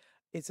path.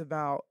 It's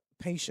about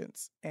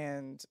patience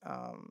and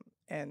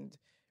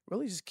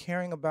really just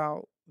caring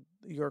about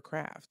your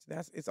craft.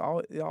 It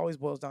always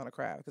boils down to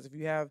craft. Because if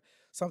you have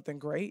something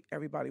great,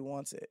 everybody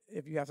wants it.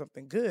 If you have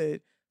something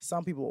good,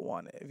 some people will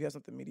want it. If you have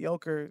something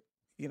mediocre,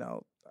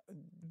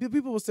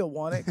 people will still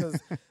want it because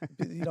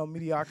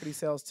mediocrity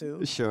sells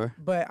too. Sure.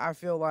 But I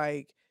feel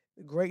like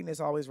greatness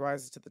always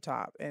rises to the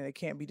top, and it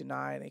can't be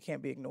denied, and it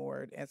can't be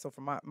ignored. And so,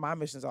 for my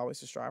mission is always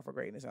to strive for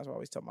greatness. That's what I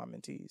always tell my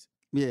mentees.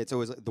 Yeah, it's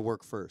always like the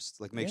work first.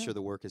 Like, make Yeah. sure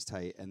the work is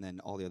tight, and then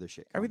all the other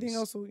shit. Everything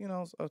comes.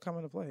 else will come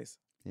into place.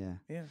 Yeah.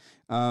 Yeah.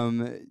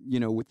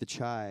 With the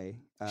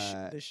chai,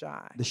 The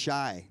shy. the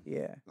shy.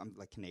 Yeah. I'm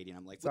like Canadian.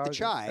 I'm like It's with all the good.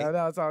 chai.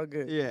 No, it's all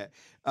good.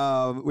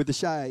 Yeah. With the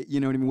shy, you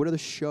know what I mean? What are the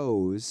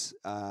shows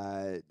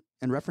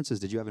and references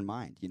did you have in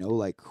mind?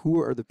 Like who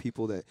are the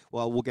people that,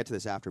 well, we'll get to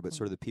this after, but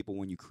sort of the people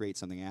when you create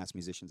something, I ask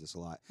musicians this a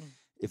lot.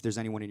 If there's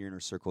anyone in your inner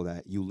circle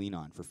that you lean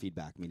on for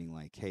feedback, meaning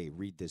like, hey,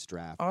 read this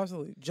draft. Oh,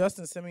 absolutely.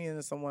 Justin Simeon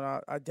is someone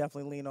I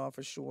definitely lean on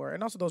for sure.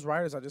 And also those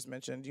writers I just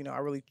mentioned, I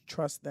really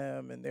trust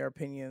them and their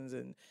opinions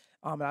and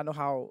I know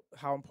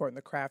how important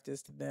the craft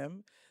is to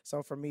them.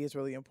 So for me, it's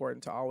really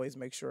important to always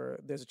make sure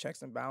there's a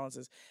checks and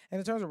balances. And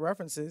in terms of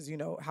references,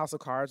 House of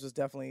Cards was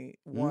definitely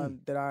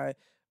one that I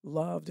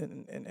loved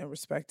and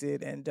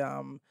respected. And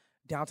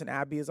Downton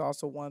Abbey is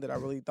also one that I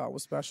really thought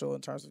was special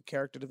in terms of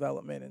character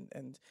development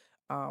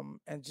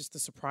and just the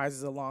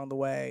surprises along the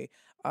way.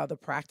 The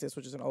Practice,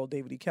 which is an old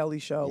David E. Kelly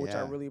show, which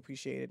I Yeah. really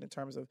appreciated in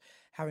terms of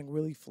having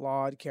really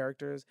flawed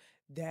characters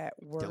that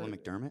were Dylan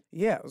McDermott?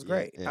 Yeah, it was Yeah,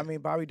 great. yeah. I mean,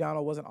 Bobby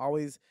Donald wasn't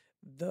always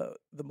the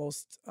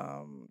most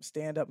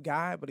stand-up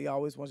guy, but he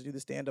always wanted to do the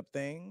stand-up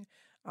thing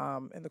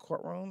in the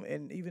courtroom,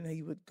 and even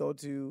he would go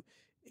to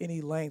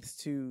any lengths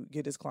to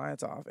get his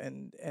clients off,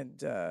 and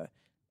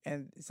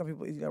some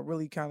people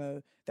really kind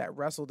of that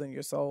wrestled in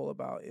your soul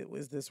about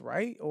was this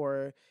right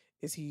or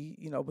is he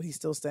but he's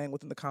still staying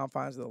within the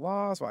confines of the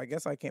law, so I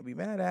guess I can't be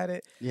mad at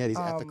it. Yeah, these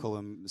ethical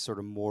and sort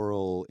of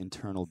moral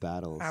internal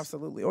battles.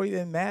 Absolutely. Or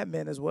even Mad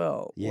Men as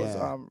well was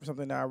Yeah.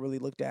 something that I really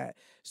looked at.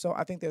 So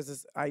I think there's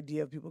this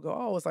idea of people go,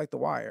 oh, it's like The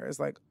Wire. It's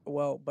like,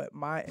 well, but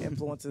my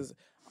influences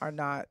are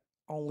not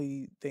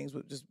only things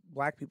with just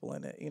black people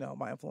in it.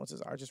 My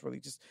influences are just really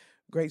just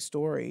great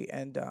story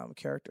and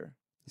character.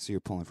 So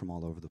you're pulling from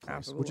all over the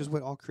place, which is Absolutely.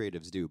 what all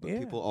creatives do. But Yeah.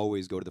 people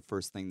always go to the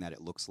first thing that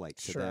it looks like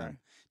to Sure. them.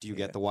 Do you Yeah.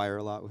 get The Wire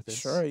a lot with this?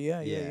 Sure,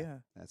 yeah.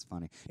 That's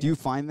funny. Do you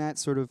find that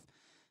sort of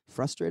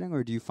frustrating,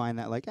 or do you find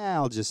that like,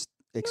 I'll just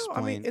No, explain?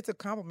 I mean, it's a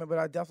compliment, but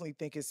I definitely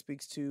think it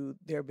speaks to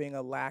there being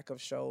a lack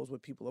of shows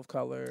with people of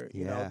color,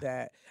 Yeah.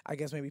 that I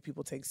guess maybe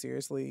people take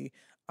seriously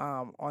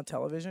on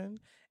television.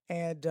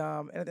 And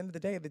at the end of the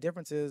day, the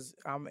difference is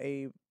I'm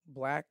a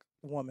black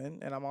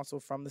woman and I'm also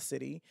from the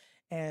city.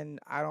 And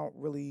I don't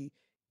really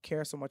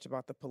care so much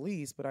about the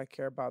police, but I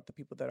care about the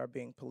people that are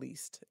being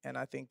policed. And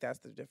I think that's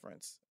the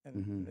difference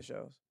in the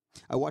shows.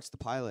 I watched the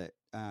pilot,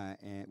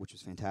 which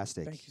was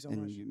fantastic. Thank you so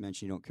and much. you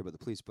mentioned you don't care about the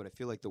police, but I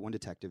feel like the one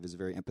detective is a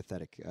very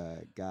empathetic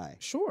guy.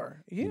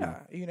 Sure. You know?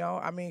 Yeah.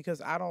 I mean,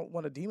 because I don't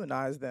want to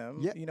demonize them,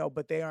 Yeah.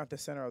 but they aren't the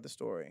center of the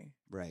story.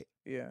 Right.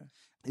 Yeah.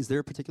 Is there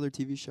a particular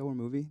TV show or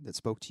movie that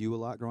spoke to you a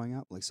lot growing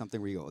up? Like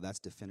something where you go, oh, that's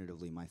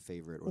definitively my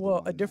favorite. Or the Well,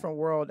 one A that- Different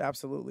World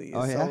absolutely is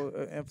Oh, yeah? so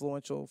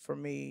influential for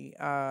me.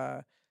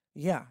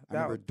 Yeah. I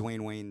remember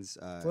Dwayne Wayne's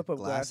Flip-up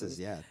glasses. glasses,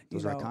 Yeah,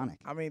 those are iconic.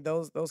 I mean,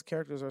 those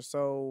characters are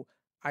so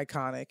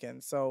iconic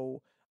and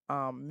so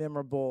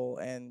memorable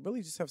and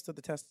really just have stood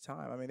the test of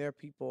time. I mean, there are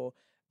people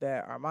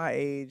that are my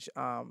age,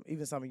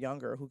 even some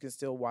younger, who can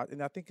still watch,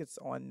 and I think it's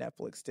on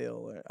Netflix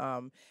still.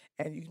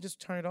 And you can just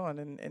turn it on,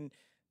 and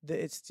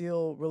it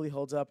still really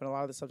holds up. And a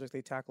lot of the subjects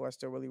they tackle are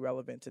still really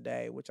relevant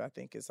today, which I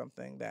think is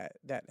something that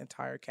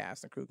entire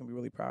cast and crew can be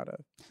really proud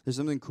of. There's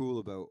something cool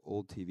about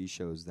old TV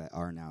shows that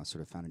are now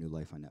sort of found a new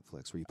life on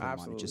Netflix, where you put them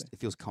on. It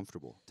feels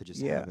comfortable to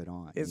just have it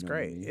on. It's you know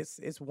what I great. mean?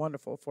 It's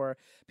wonderful for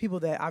people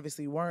that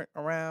obviously weren't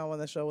around when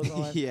the show was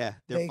on. Yeah,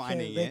 they're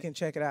finding they it. can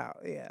check it out.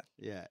 Yeah.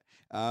 Yeah.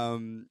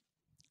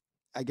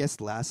 I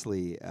guess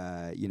lastly,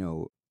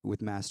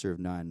 with Master of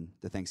None,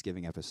 the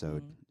Thanksgiving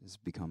episode has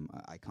become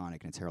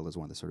iconic, and it's heralded as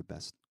one of the sort of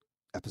best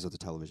episodes of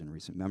television in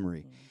recent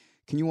memory.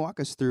 Can you walk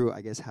us through,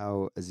 I guess,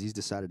 how Aziz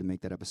decided to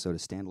make that episode a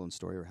standalone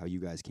story, or how you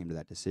guys came to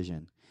that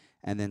decision,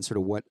 and then sort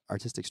of what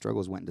artistic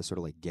struggles went into sort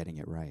of like getting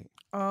it right?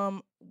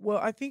 Well,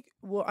 I think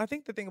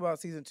the thing about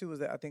season 2 is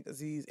that I think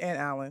Aziz and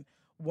Alan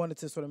wanted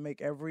to sort of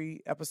make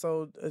every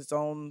episode its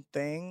own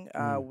thing,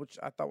 which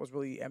I thought was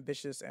really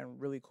ambitious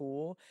and really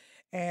cool.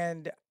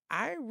 And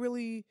I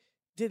really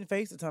didn't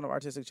face a ton of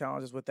artistic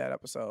challenges with that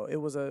episode. It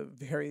was a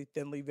very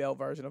thinly veiled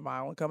version of my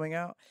own coming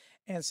out.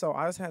 And so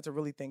I just had to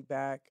really think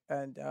back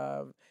and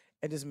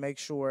just make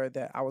sure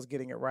that I was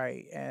getting it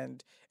right.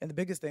 And the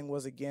biggest thing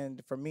was, again,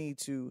 for me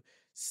to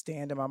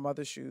stand in my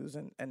mother's shoes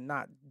and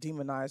not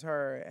demonize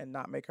her and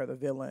not make her the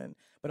villain,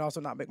 but also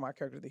not make my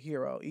character the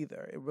hero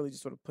either. It really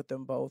just sort of put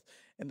them both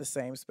in the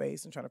same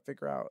space and trying to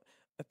figure out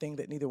a thing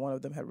that neither one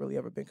of them had really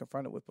ever been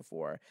confronted with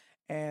before.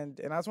 And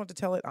I just wanted to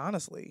tell it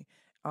honestly,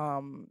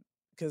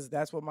 because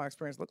that's what my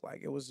experience looked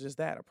like. It was just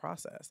that, a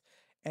process.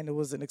 And it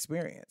was an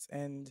experience.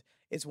 And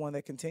it's one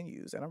that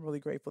continues. And I'm really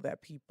grateful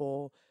that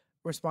people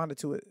responded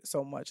to it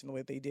so much in the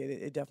way they did.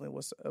 It definitely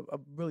was a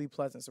really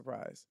pleasant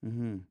surprise.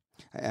 Mm-hmm.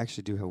 I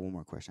actually do have one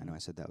more question. I know I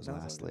said that was No,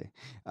 it's all lastly.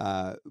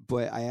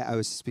 But I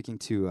was speaking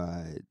to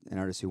an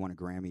artist who won a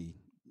Grammy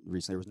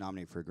recently, was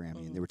nominated for a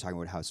Grammy, and they were talking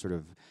about how sort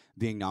of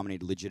being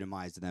nominated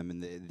legitimized them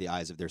in the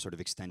eyes of their sort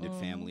of extended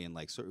family, and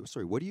like,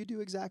 sorry, what do you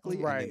do exactly?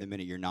 Right. And then the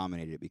minute you're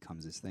nominated, it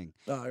becomes this thing.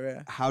 Oh,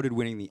 yeah. How did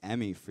winning the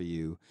Emmy for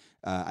you,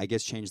 I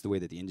guess, change the way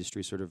that the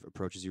industry sort of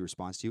approaches you,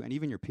 responds to you, and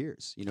even your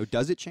peers? You know,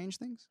 does it change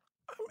things?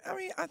 I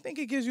mean, I think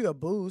it gives you a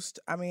boost.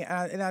 I mean,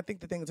 and I think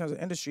the thing in terms of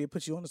industry, it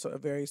puts you on a sort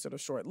of very sort of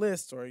short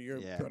list, or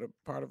you're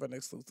part of an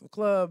exclusive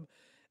club.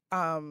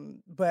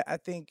 But I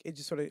think it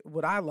just sort of,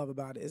 what I love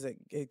about it is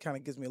it kind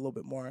of gives me a little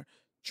bit more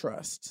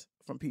trust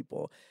from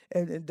people,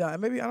 and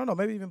maybe, I don't know,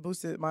 maybe even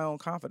boosted my own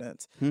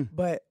confidence.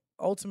 But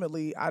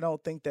ultimately, I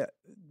don't think that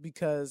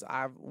because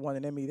I've won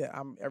an Emmy that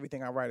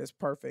everything I write is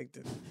perfect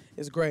and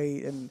is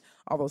great and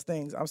all those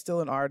things. I'm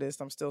still an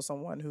artist. I'm still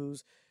someone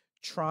who's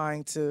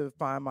trying to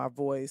find my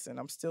voice, and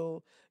I'm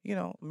still,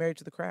 married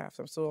to the craft.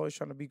 I'm still always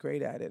trying to be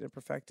great at it and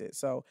perfect it.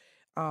 So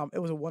it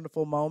was a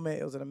wonderful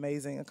moment. It was an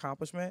amazing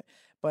accomplishment,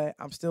 but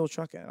I'm still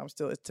trucking.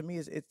 To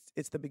me,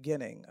 it's the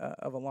beginning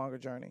of a longer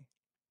journey.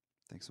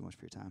 Thanks so much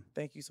for your time.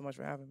 Thank you so much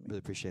for having me. Really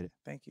appreciate it.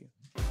 Thank you.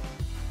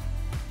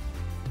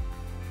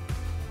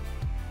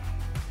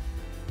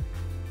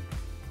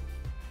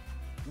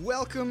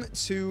 Welcome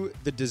to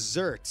the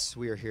desserts.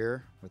 We are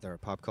here with our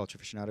pop culture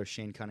aficionado,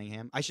 Shane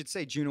Cunningham. I should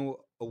say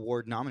Juno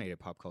Award nominated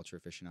pop culture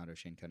aficionado,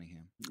 Shane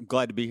Cunningham. I'm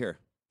glad to be here.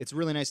 It's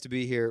really nice to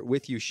be here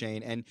with you,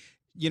 Shane. And,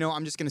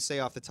 I'm just going to say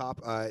off the top,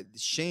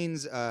 Shane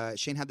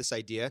had this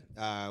idea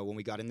when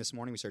we got in this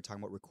morning. We started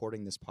talking about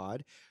recording this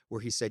pod,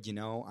 where he said,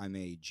 I'm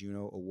a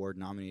Juno Award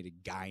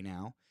nominated guy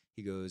now.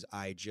 He goes,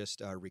 I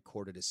just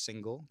recorded a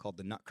single called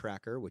The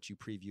Nutcracker, which you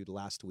previewed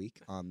last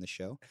week on the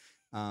show.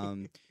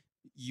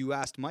 You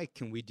asked Mike,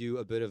 can we do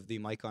a bit of the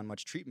Mike on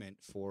Much treatment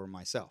for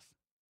myself?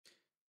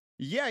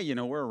 Yeah,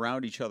 we're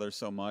around each other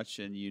so much,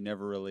 and you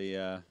never really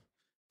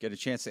get a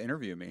chance to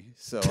interview me.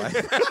 So,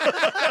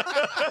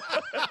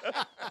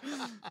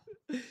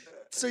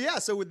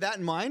 So with that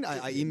in mind,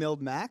 I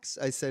emailed Max.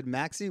 I said,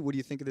 Maxie, what do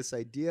you think of this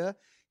idea?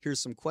 Here's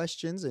some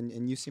questions,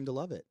 and you seem to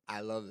love it.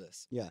 I love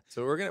this. Yeah.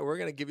 So we're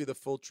gonna give you the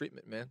full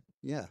treatment, man.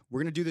 Yeah, we're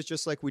gonna do this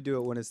just like we do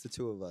it when it's the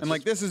two of us. and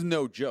like, this is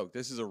no joke.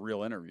 This is a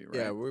real interview, right?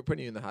 Yeah, we're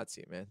putting you in the hot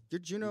seat, man. You're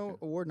Juno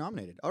Award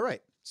nominated. All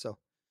right, so.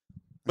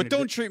 But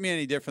don't treat me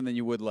any different than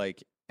you would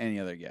like any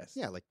other guest.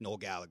 Yeah, like Noel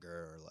Gallagher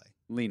or like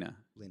Lena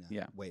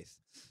yeah. Waith.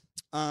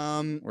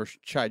 or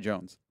Chai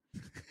Jones.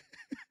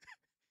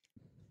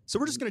 So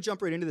we're just gonna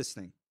jump right into this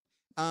thing.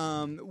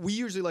 We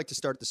usually like to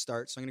start at the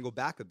start, so I'm gonna go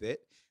back a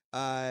bit.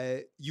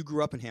 You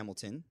grew up in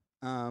Hamilton.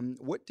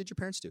 What did your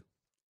parents do?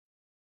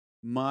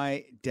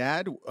 My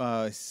dad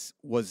was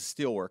a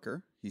steel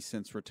worker. He's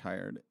since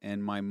retired.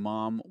 And my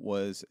mom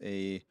was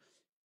a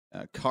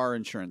car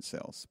insurance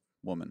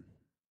saleswoman.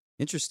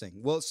 Interesting.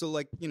 Well, so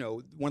one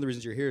of the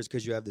reasons you're here is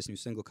because you have this new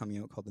single coming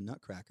out called The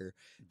Nutcracker.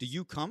 Do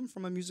you come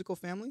from a musical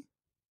family?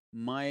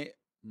 My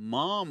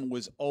mom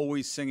was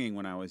always singing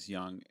when I was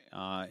young.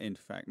 In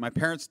fact, my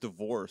parents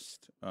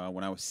divorced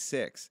when I was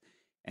 6.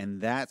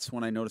 And that's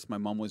when I noticed my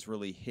mom was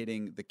really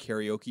hitting the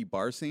karaoke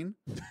bar scene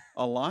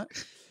a lot.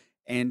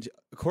 And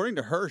according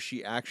to her,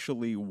 she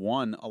actually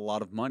won a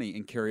lot of money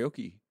in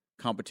karaoke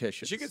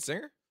competitions. Is she a good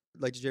singer?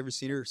 Like, did you ever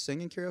see her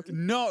sing in karaoke?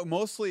 No,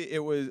 mostly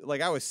it was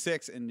like I was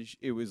 6 and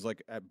it was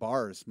like at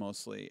bars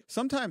mostly.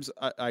 Sometimes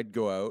I'd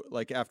go out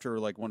like after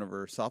like one of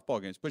her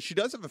softball games, but she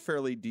does have a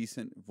fairly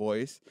decent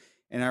voice.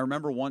 And I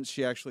remember once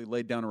she actually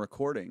laid down a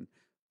recording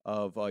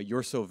of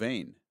You're So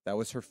Vain. That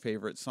was her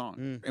favorite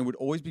song and would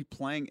always be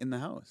playing in the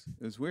house.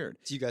 It was weird.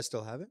 Do you guys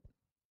still have it?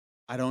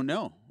 I don't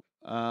know.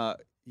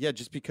 Yeah,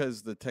 just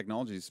because the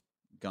technology's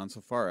gone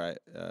so far,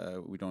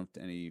 we don't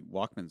have any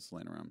Walkmans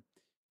laying around.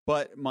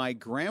 But my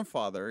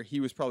grandfather, he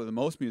was probably the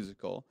most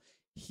musical.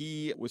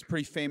 He was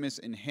pretty famous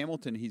in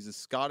Hamilton. He's a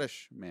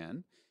Scottish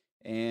man,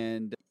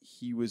 and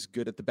he was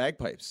good at the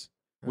bagpipes,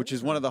 which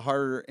is one of the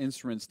harder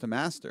instruments to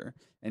master.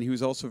 And he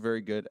was also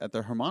very good at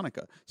the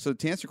harmonica. So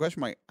to answer your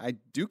question, Mike, I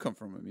do come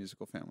from a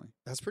musical family.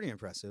 That's pretty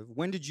impressive.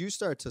 When did you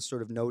start to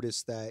sort of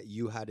notice that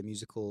you had a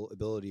musical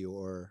ability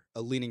or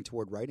a leaning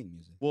toward writing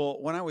music?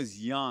 Well, when I was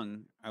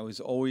young, I was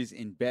always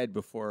in bed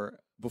before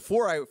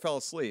before I fell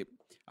asleep,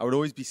 I would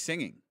always be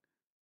singing.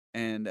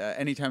 And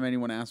anytime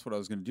anyone asked what I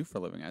was going to do for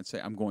a living, I'd say,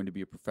 I'm going to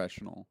be a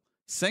professional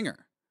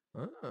singer.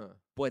 Ah.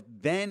 But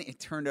then it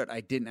turned out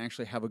I didn't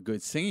actually have a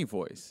good singing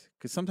voice.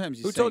 Because sometimes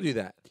you Who told you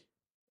that?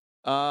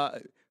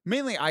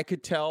 Mainly I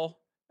could tell.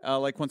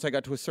 Like once I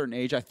got to a certain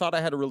age, I thought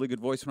I had a really good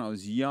voice when I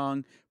was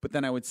young, but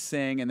then I would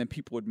sing and then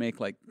people would make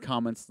like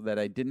comments that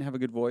I didn't have a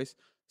good voice.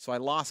 So I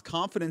lost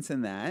confidence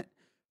in that,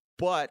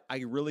 but I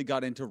really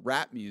got into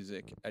rap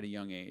music at a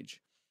young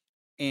age.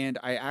 And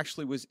I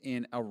actually was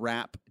in a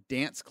rap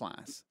dance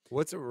class.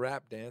 What's a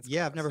rap dance?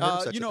 Yeah, I've class? never heard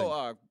of such you a thing.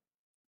 know,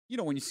 you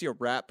know when you see a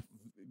rap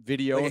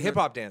video, Like a and hip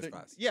hop they're- dance they're-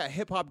 class. Yeah,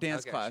 hip hop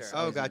dance Okay, class. sure.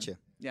 I Oh, was in. gotcha.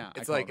 Yeah,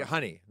 It's I like call it.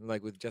 Honey,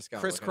 like with Jessica.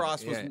 Alba, Chris kind of Cross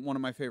thing. was Yeah. one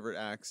of my favorite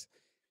acts,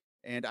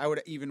 and I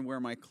would even wear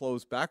my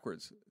clothes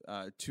backwards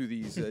to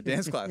these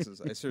dance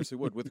classes. I seriously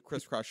would, with a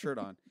Chris Cross shirt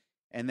on.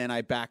 And then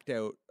I backed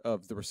out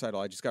of the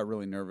recital. I just got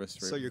really nervous.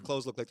 So your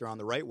clothes look like they're on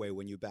the right way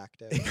when you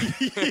backed out.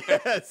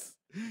 yes,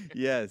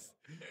 yes,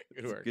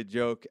 Good It's a work. good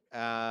joke.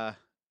 But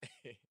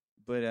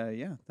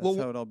yeah, that's Well,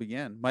 how it all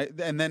began.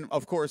 And then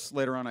of course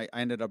later on, I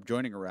ended up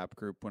joining a rap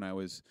group when I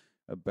was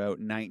about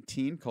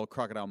 19 called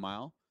Crocodile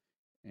Mile,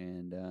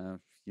 and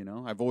you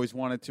know, I've always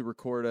wanted to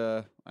record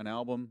an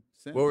album.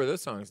 Since. What were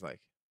those songs like?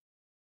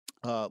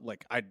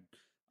 Like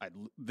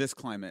this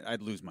climate,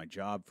 I'd lose my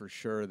job for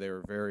sure. They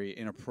were very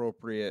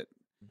inappropriate.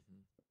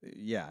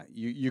 Yeah,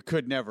 you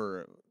could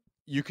never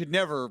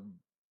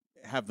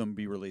have them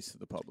be released to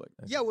the public.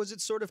 Yeah, was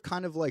it sort of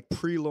kind of like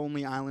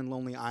pre-Lonely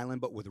Island,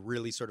 but with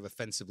really sort of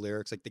offensive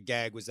lyrics? Like the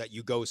gag was that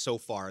you go so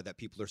far that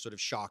people are sort of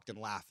shocked and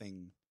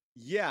laughing.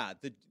 Yeah,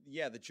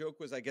 the joke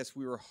was, I guess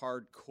we were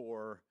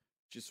hardcore,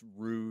 just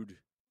rude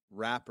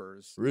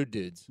rappers. Rude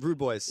dudes. Rude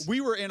Boys. We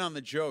were in on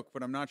the joke,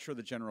 but I'm not sure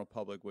the general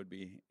public would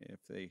be if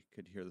they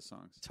could hear the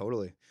songs.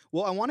 Totally.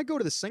 Well, I want to go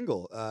to the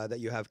single that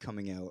you have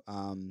coming out.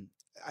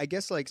 I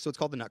guess so it's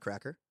called The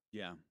Nutcracker,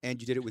 Yeah.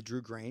 and you did it with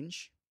Drew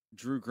Grange.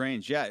 Drew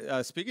Grange,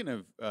 yeah. Speaking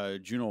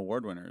of Juno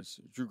Award winners,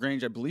 Drew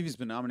Grange, I believe he's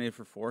been nominated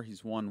for 4.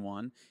 He's won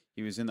 1.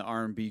 He was in the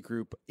R&B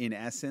group In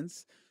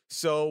Essence.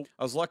 So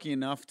I was lucky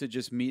enough to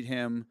just meet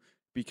him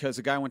because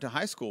a guy I went to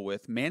high school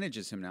with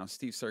manages him now,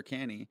 Steve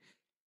Sarkany,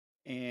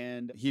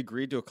 and he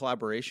agreed to a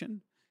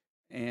collaboration.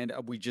 And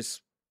we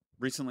just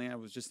recently, I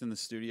was just in the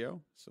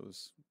studio, so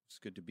it's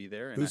good to be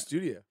there. And Whose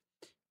studio?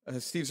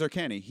 Steve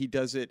Sarkany, he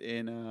does it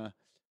in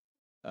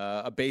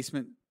a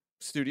basement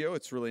studio.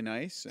 It's really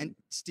nice. And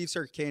Steve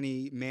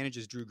Sarkany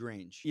manages Drew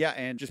Grange. Yeah,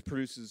 and just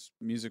produces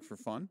music for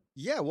fun.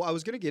 Yeah, well, I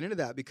was going to get into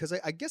that because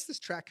I guess this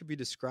track could be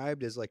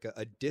described as like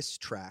a diss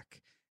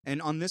track.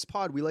 And on this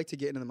pod, we like to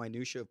get into the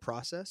minutia of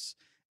process.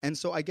 And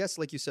so I guess,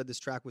 like you said, this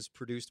track was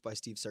produced by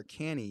Steve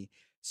Sarkany.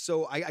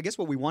 So I guess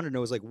what we want to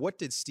know is like, what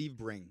did Steve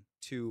bring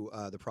to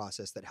the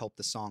process that helped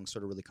the song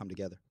sort of really come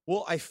together?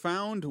 Well, I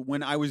found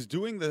when I was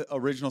doing the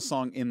original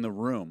song In the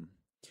Room,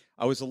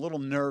 I was a little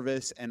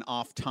nervous and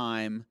off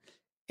time,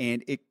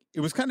 and it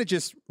was kind of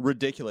just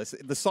ridiculous.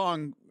 The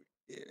song,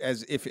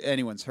 as if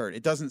anyone's heard,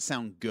 it doesn't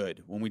sound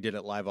good when we did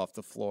it live off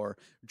the floor.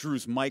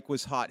 Drew's mic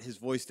was hot. His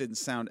voice didn't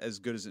sound as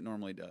good as it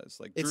normally does.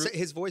 Like Drew,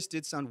 His voice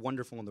did sound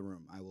wonderful in the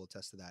room. I will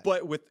attest to that.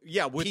 but with the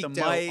Peaked out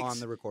mics on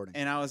the recording.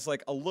 and I was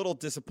like a little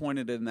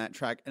disappointed in that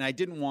track, and I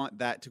didn't want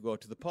that to go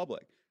out to the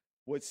public.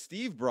 What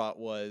Steve brought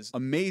was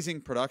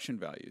amazing production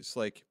values.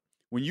 Like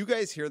when you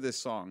guys hear this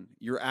song,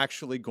 you're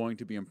actually going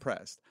to be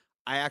impressed.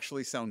 I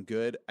actually sound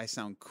good. I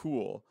sound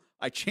cool.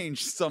 I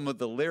changed some of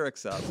the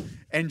lyrics up,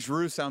 and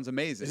Drew sounds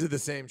amazing. Is it the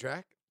same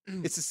track?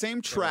 It's the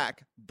same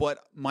track, but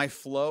my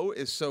flow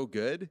is so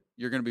good,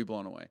 you're going to be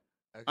blown away.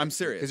 I'm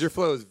serious. Because your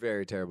flow was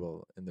very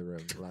terrible in the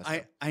room last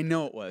time. I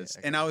know it was.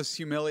 Yeah, And I was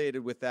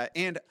humiliated with that.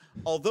 And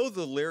although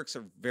the lyrics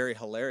are very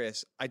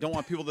hilarious, I don't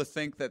want people to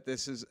think that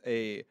this is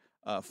a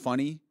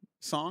funny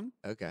song.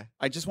 Okay.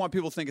 I just want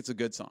people to think it's a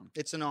good song.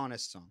 It's an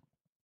honest song.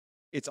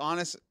 It's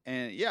honest,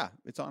 and yeah,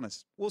 it's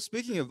honest. Well,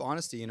 speaking of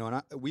honesty,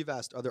 and we've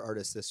asked other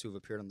artists this who've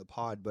appeared on the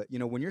pod, but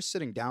when you're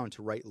sitting down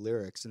to write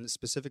lyrics, and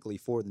specifically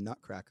for the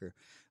Nutcracker,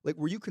 like,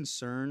 were you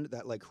concerned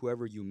that like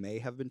whoever you may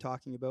have been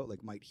talking about,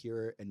 like, might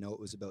hear it and know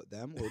it was about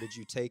them, or did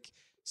you take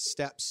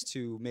steps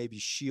to maybe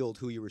shield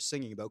who you were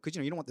singing about? Because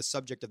you don't want the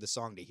subject of the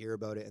song to hear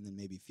about it and then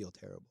maybe feel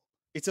terrible.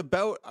 It's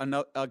about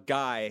a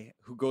guy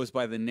who goes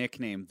by the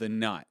nickname The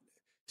Nut.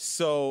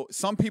 So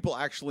some people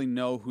actually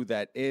know who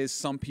that is.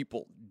 Some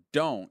people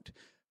don't.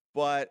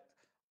 But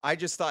I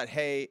just thought,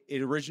 hey,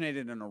 it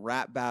originated in a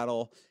rap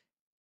battle.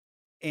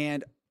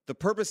 And the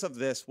purpose of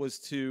this was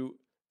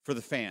for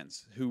the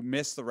fans who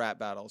missed the rap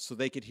battle so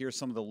they could hear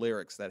some of the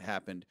lyrics that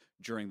happened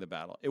during the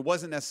battle. It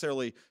wasn't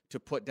necessarily to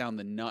put down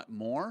the Nut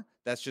more.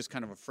 That's just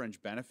kind of a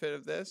fringe benefit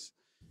of this.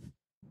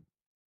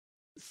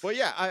 But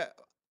yeah,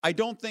 I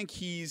don't think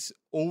he's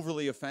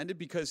overly offended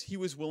because he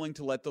was willing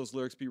to let those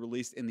lyrics be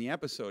released in the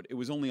episode. It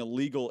was only a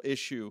legal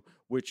issue,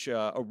 which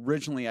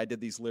originally I did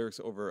these lyrics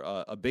over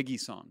a Biggie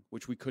song,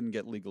 which we couldn't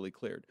get legally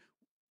cleared.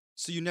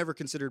 So you never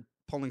considered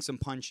pulling some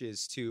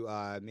punches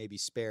to maybe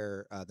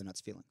spare the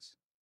Nut's feelings?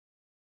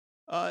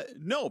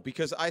 No,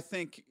 because I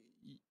think,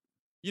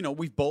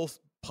 we've both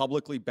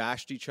publicly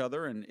bashed each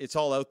other, and it's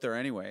all out there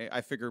anyway.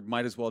 I figured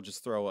might as well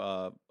just throw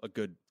a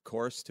good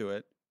chorus to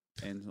it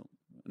and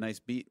a nice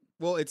beat.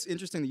 Well, it's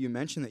interesting that you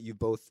mentioned that you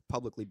both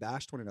publicly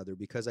bashed one another,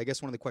 because I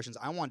guess one of the questions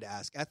I wanted to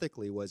ask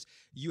ethically was,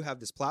 you have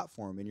this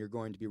platform and you're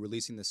going to be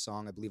releasing this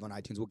song, I believe, on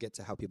iTunes. We'll get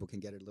to how people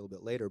can get it a little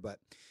bit later, but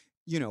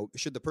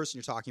should the person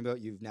you're talking about,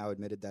 you've now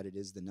admitted that it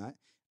is the Nut,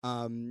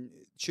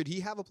 should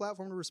he have a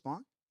platform to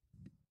respond?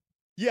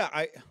 Yeah,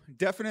 I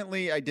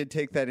did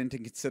take that into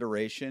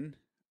consideration.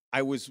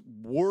 I was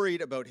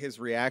worried about his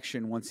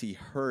reaction once he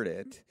heard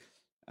it.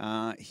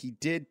 He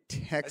did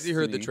text Has he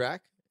heard the me.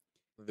 track?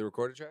 The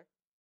recorded track?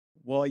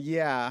 Well,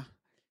 yeah.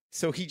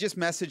 So he just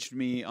messaged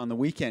me on the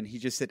weekend. He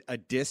just said a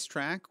diss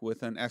track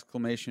with an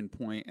exclamation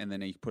point, and then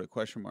he put a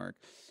question mark.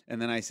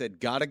 And then I said,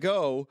 "Gotta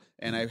go."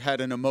 And I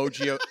had an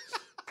emoji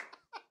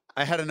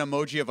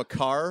of a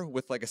car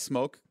with like a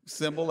smoke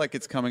symbol, like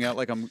it's coming out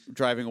like I'm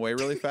driving away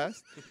really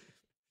fast.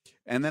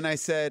 And then I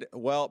said,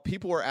 well,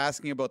 people were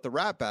asking about the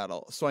rap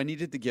battle, so I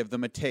needed to give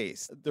them a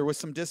taste. There was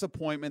some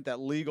disappointment that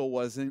legal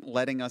wasn't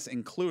letting us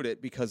include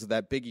it because of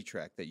that Biggie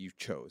track that you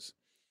chose.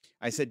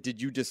 I said,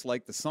 did you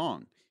dislike the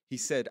song? He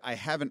said, I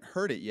haven't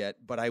heard it yet,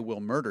 but I will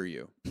murder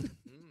you.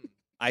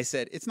 I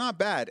said, it's not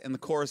bad, and the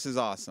chorus is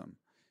awesome.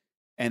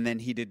 And then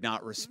he did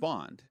not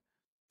respond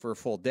for a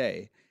full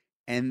day.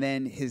 And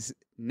then his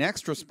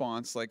next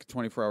response, like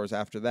 24 hours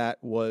after that,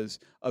 was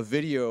a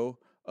video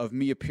of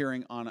me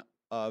appearing on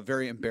a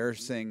very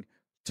embarrassing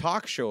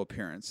talk show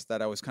appearance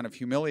that I was kind of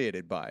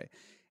humiliated by.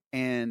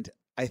 And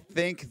I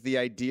think the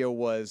idea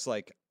was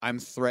like, I'm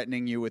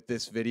threatening you with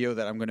this video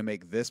that I'm going to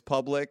make this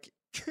public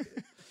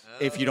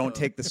if you don't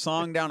take the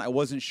song down. I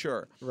wasn't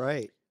sure.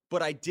 Right.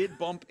 But I did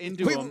bump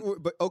into Wait, him.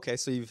 but okay,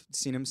 so you've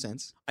seen him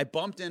since. I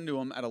bumped into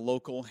him at a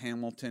local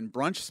Hamilton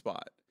brunch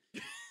spot.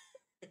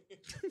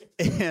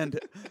 And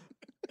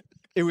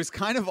it was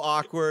kind of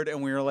awkward,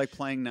 and we were like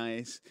playing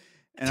nice.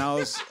 And I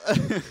was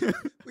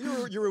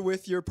You were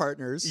with your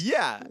partners.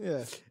 yeah.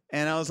 Yeah.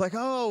 And I was like,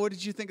 "Oh, what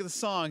did you think of the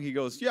song?" He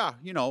goes, "Yeah,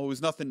 it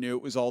was nothing new.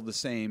 It was all the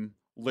same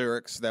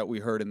lyrics that we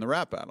heard in the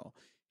rap battle."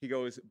 He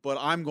goes, "But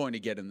I'm going to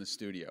get in the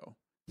studio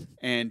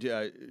and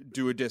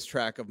do a diss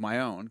track of my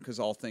own, because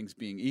all things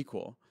being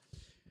equal."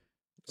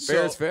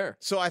 Fair is fair.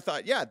 So I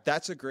thought, yeah,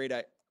 that's a great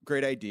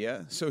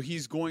idea. So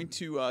he's going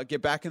to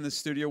get back in the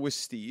studio with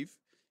Steve,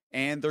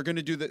 and they're going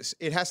to do this.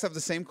 It has to have the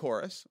same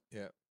chorus.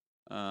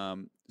 Yeah.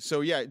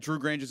 So yeah, Drew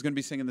Grange is going to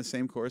be singing the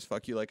same chorus,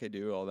 "Fuck You Like I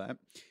Do," all that.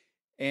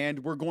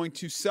 And we're going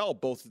to sell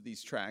both of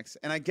these tracks.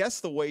 And I guess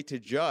the way to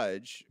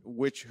judge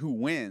who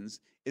wins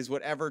is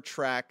whatever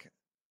track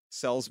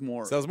sells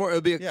more. Sells more.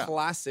 It'll be a Yeah.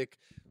 classic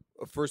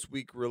first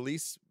week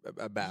release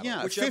battle.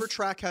 Yeah. Whichever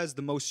track has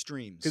the most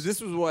streams. Because this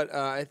was what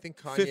I think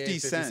Kanye 50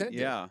 and Cent. did.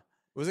 Yeah.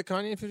 Was it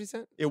Kanye and 50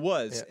 Cent? It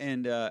was. Yeah.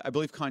 And I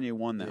believe Kanye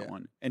won that Yeah.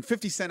 one. And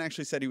 50 Cent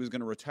actually said he was going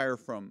to retire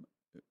from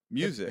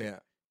music. Yeah.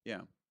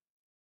 Yeah.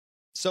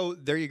 So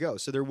there you go.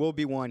 So there will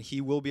be one.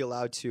 He will be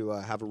allowed to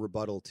have a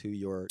rebuttal to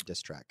your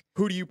diss track.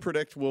 Who do you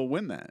predict will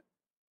win that?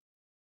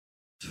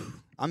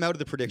 I'm out of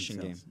the prediction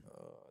game. Sounds-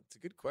 It's a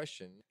good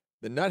question.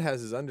 The Nut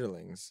has his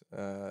underlings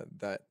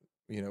that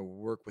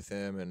work with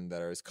him and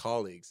that are his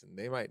colleagues, and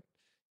they might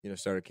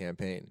start a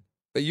campaign.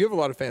 But you have a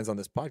lot of fans on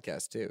this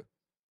podcast too,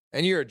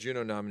 and you're a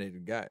Juno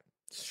nominated guy.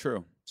 It's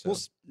true. So Well,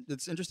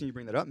 it's interesting you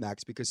bring that up,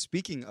 Max, because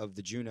speaking of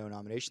the Juno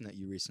nomination that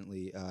you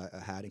recently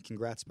had, and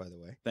congrats, by the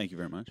way. Thank you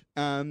very much.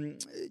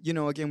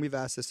 Again, we've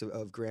asked this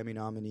of Grammy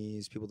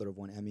nominees, people that have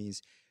won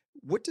Emmys.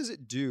 What does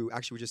it do?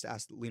 Actually, we just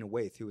asked Lena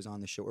Waithe, who was on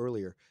the show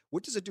earlier.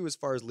 What does it do as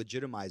far as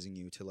legitimizing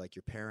you to like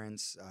your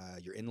parents,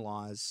 your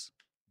in-laws,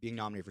 being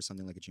nominated for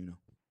something like a Juno?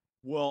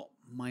 Well,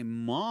 my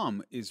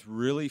mom is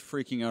really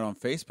freaking out on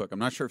Facebook. I'm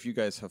not sure if you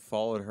guys have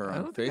followed her I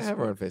on don't think I have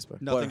her on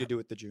Facebook. Nothing But- to do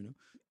with the Juno.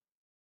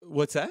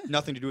 What's that?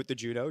 Nothing to do with the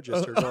Juno.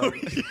 Just her going.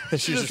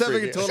 She's just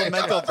having a freaking- total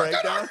mental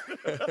breakdown.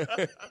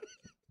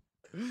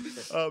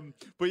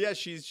 But yeah,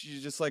 she's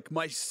just like,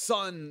 my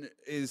son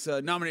is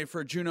nominated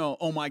for a Juno.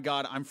 Oh my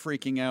God, I'm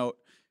freaking out.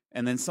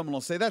 And then someone will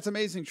say, that's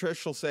amazing, Trish.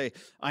 She'll say,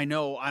 I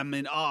know, I'm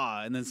in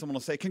awe. And then someone will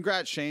say,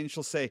 congrats, Shane.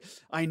 She'll say,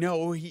 I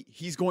know,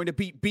 he's going to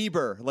beat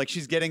Bieber. Like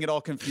she's getting it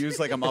all confused,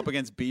 like I'm up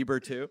against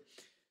Bieber too.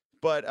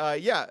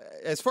 But yeah,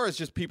 as far as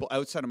just people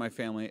outside of my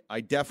family,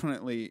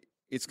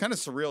 it's kind of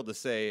surreal to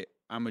say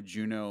I'm a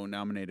Juno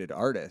nominated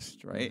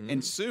artist, right? Mhm.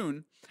 And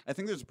soon, I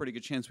think there's a pretty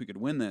good chance we could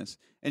win this.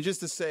 And just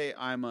to say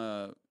I'm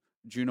a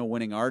Juno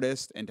winning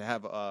artist and to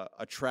have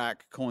a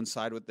track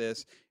coincide with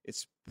this,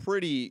 it's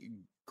pretty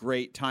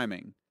great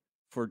timing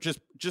for just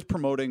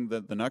promoting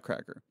the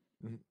Nutcracker.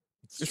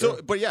 It's So,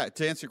 true. but yeah,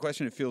 to answer your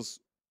question, it feels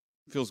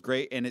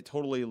great and it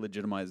totally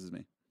legitimizes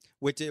me.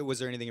 Was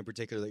there anything in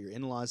particular that your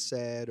in-laws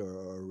said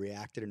or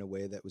reacted in a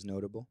way that was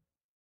notable?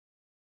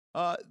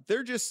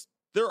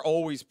 They're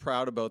always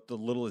proud about the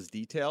littlest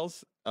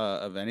details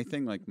of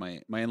anything. Like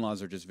my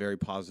in-laws are just very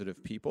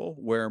positive people,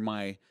 where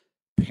my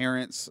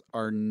parents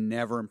are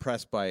never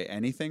impressed by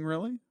anything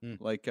really.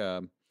 Like,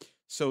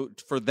 so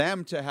for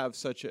them to have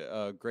such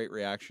a great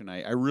reaction,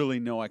 I really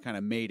know I kind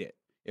of made it.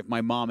 If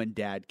my mom and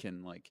dad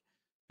can like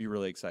be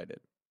really excited.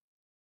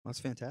 That's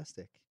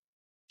fantastic.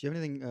 Do you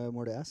have anything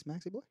more to ask,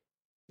 Maxie boy?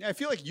 Yeah, I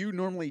feel like you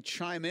normally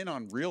chime in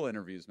on real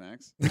interviews,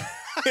 Max.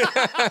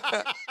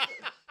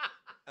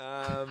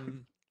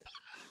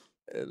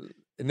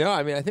 No,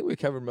 I mean I think we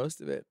covered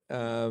most of it.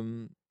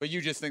 But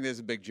you just think there's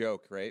a big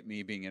joke, right?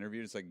 Me being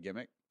interviewed, it's like a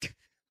gimmick.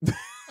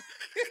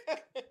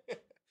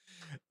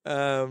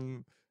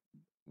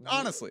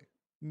 Honestly.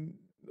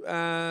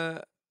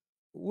 Well,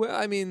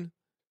 I mean,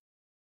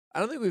 I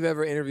don't think we've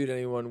ever interviewed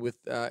anyone with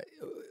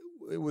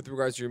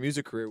regards to your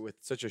music career with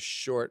such a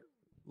short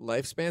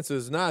lifespan. So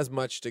there's not as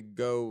much to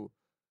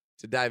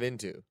dive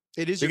into.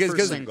 It is your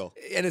first single.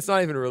 And it's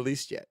not even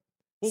released yet.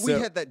 Well, So-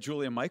 we had that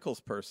Julia Michaels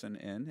person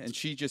in, and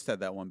she just had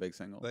that one big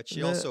single. But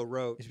she Yeah. also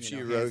wrote, She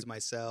Hands wrote-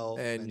 Myself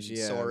and and she,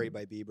 Sorry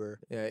by Bieber.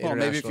 Yeah, Well,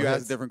 maybe if international you asked a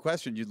hits. different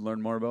question, you'd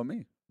learn more about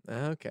me.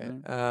 Okay.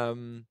 Yeah.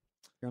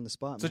 You're on the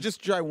spot, So man.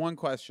 just try one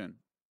question.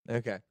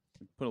 Okay.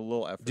 Put a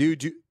little effort.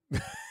 Do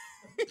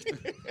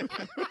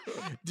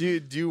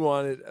you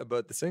want it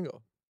about the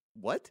single?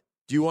 What?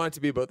 Do you want it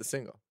to be about the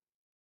single?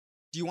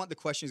 Do you want the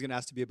question he's going to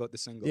ask to be about the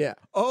single? Yeah.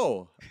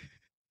 Oh.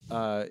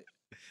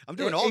 I'm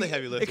doing all the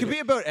heavy lifting. It could be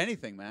about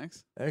anything,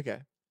 Max. Okay.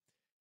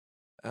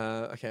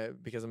 Okay,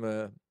 because I'm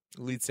a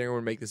lead singer, I'm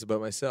gonna make this about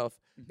myself.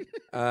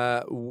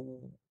 Are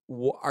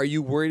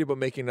you worried about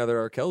making another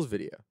Arkells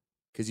video?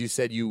 Because you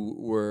said you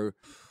were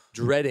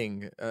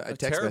dreading a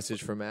text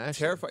message from Ash.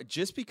 Terrified.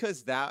 Just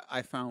because that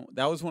I found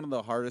that was one of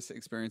the hardest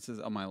experiences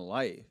of my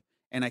life.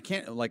 And I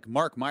can't, like,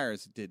 Mark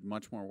Myers did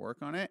much more work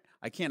on it.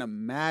 I can't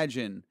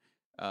imagine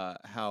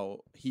how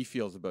he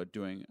feels about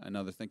doing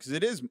another thing. Because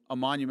it is a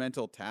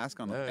monumental task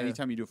on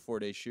anytime you do a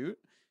 4-day shoot.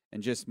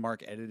 And just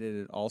Mark edited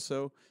it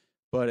also.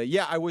 But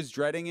yeah, I was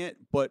dreading it.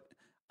 But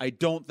I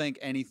don't think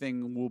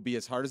anything will be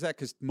as hard as that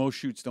because most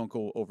shoots don't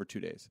go over 2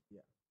 days.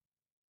 Yeah.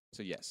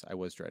 So yes, I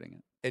was dreading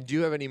it. And do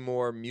you have any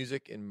more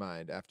music in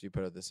mind after you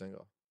put out the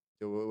single?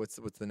 So what's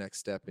the next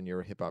step in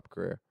your hip hop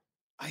career?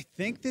 I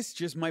think this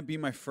just might be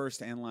my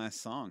first and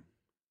last song.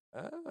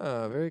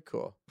 Ah, very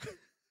cool.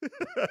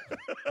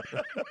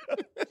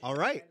 All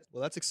right.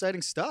 Well, that's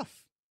exciting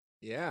stuff.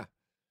 Yeah. You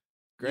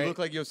Great. look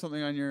like you have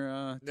something on your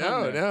tongue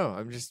No, there. no,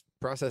 I'm just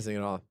processing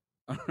it all.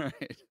 All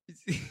right.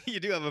 You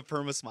do have a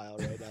perma smile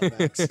right now,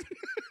 Max.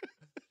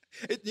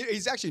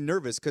 He's actually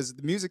nervous because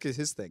the music is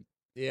his thing.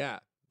 Yeah.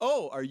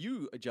 Oh, are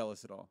you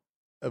jealous at all?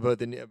 About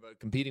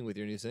competing with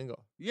your new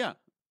single. Yeah.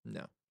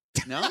 No.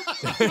 No?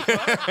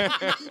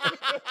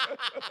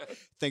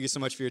 Thank you so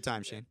much for your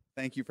time, Shane.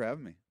 Thank you for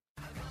having me.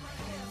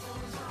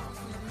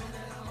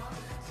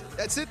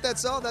 That's it.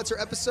 That's all. That's our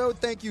episode.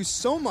 Thank you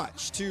so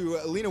much to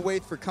Lena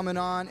Waithe for coming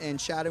on and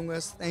chatting with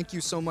us. Thank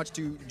you so much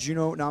to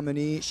Juno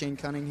nominee Shane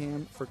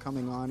Cunningham for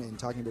coming on and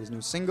talking about his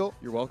new single.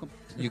 You're welcome.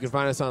 You can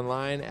find us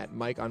online at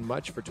Mike on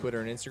Much for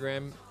Twitter and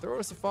Instagram. Throw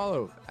us a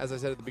follow. As I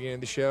said at the beginning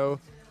of the show,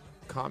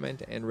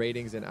 comment and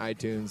ratings in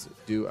iTunes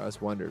do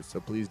us wonders.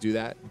 So please do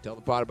that. And tell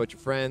the pod about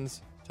your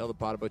friends. Tell the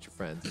pod about your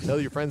friends. Tell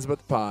your friends about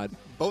the pod.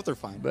 Both are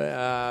fine.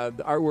 But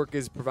the artwork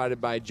is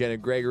provided by Jenna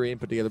Gregory and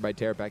put together by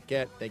Tara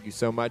Paquette. Thank you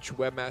so much.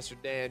 Webmaster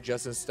Dan,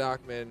 Justin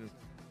Stockman,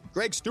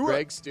 Greg Stewart.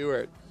 Greg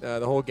Stewart,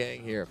 the whole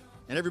gang here.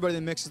 And everybody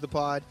that mixes the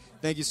pod,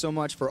 thank you so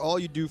much for all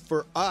you do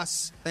for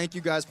us. Thank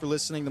you guys for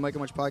listening. The Mike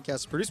and Much podcast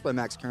is produced by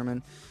Max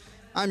Kerman.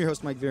 I'm your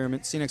host, Mike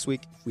Vierman. See you next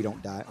week. We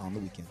don't die on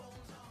the weekend.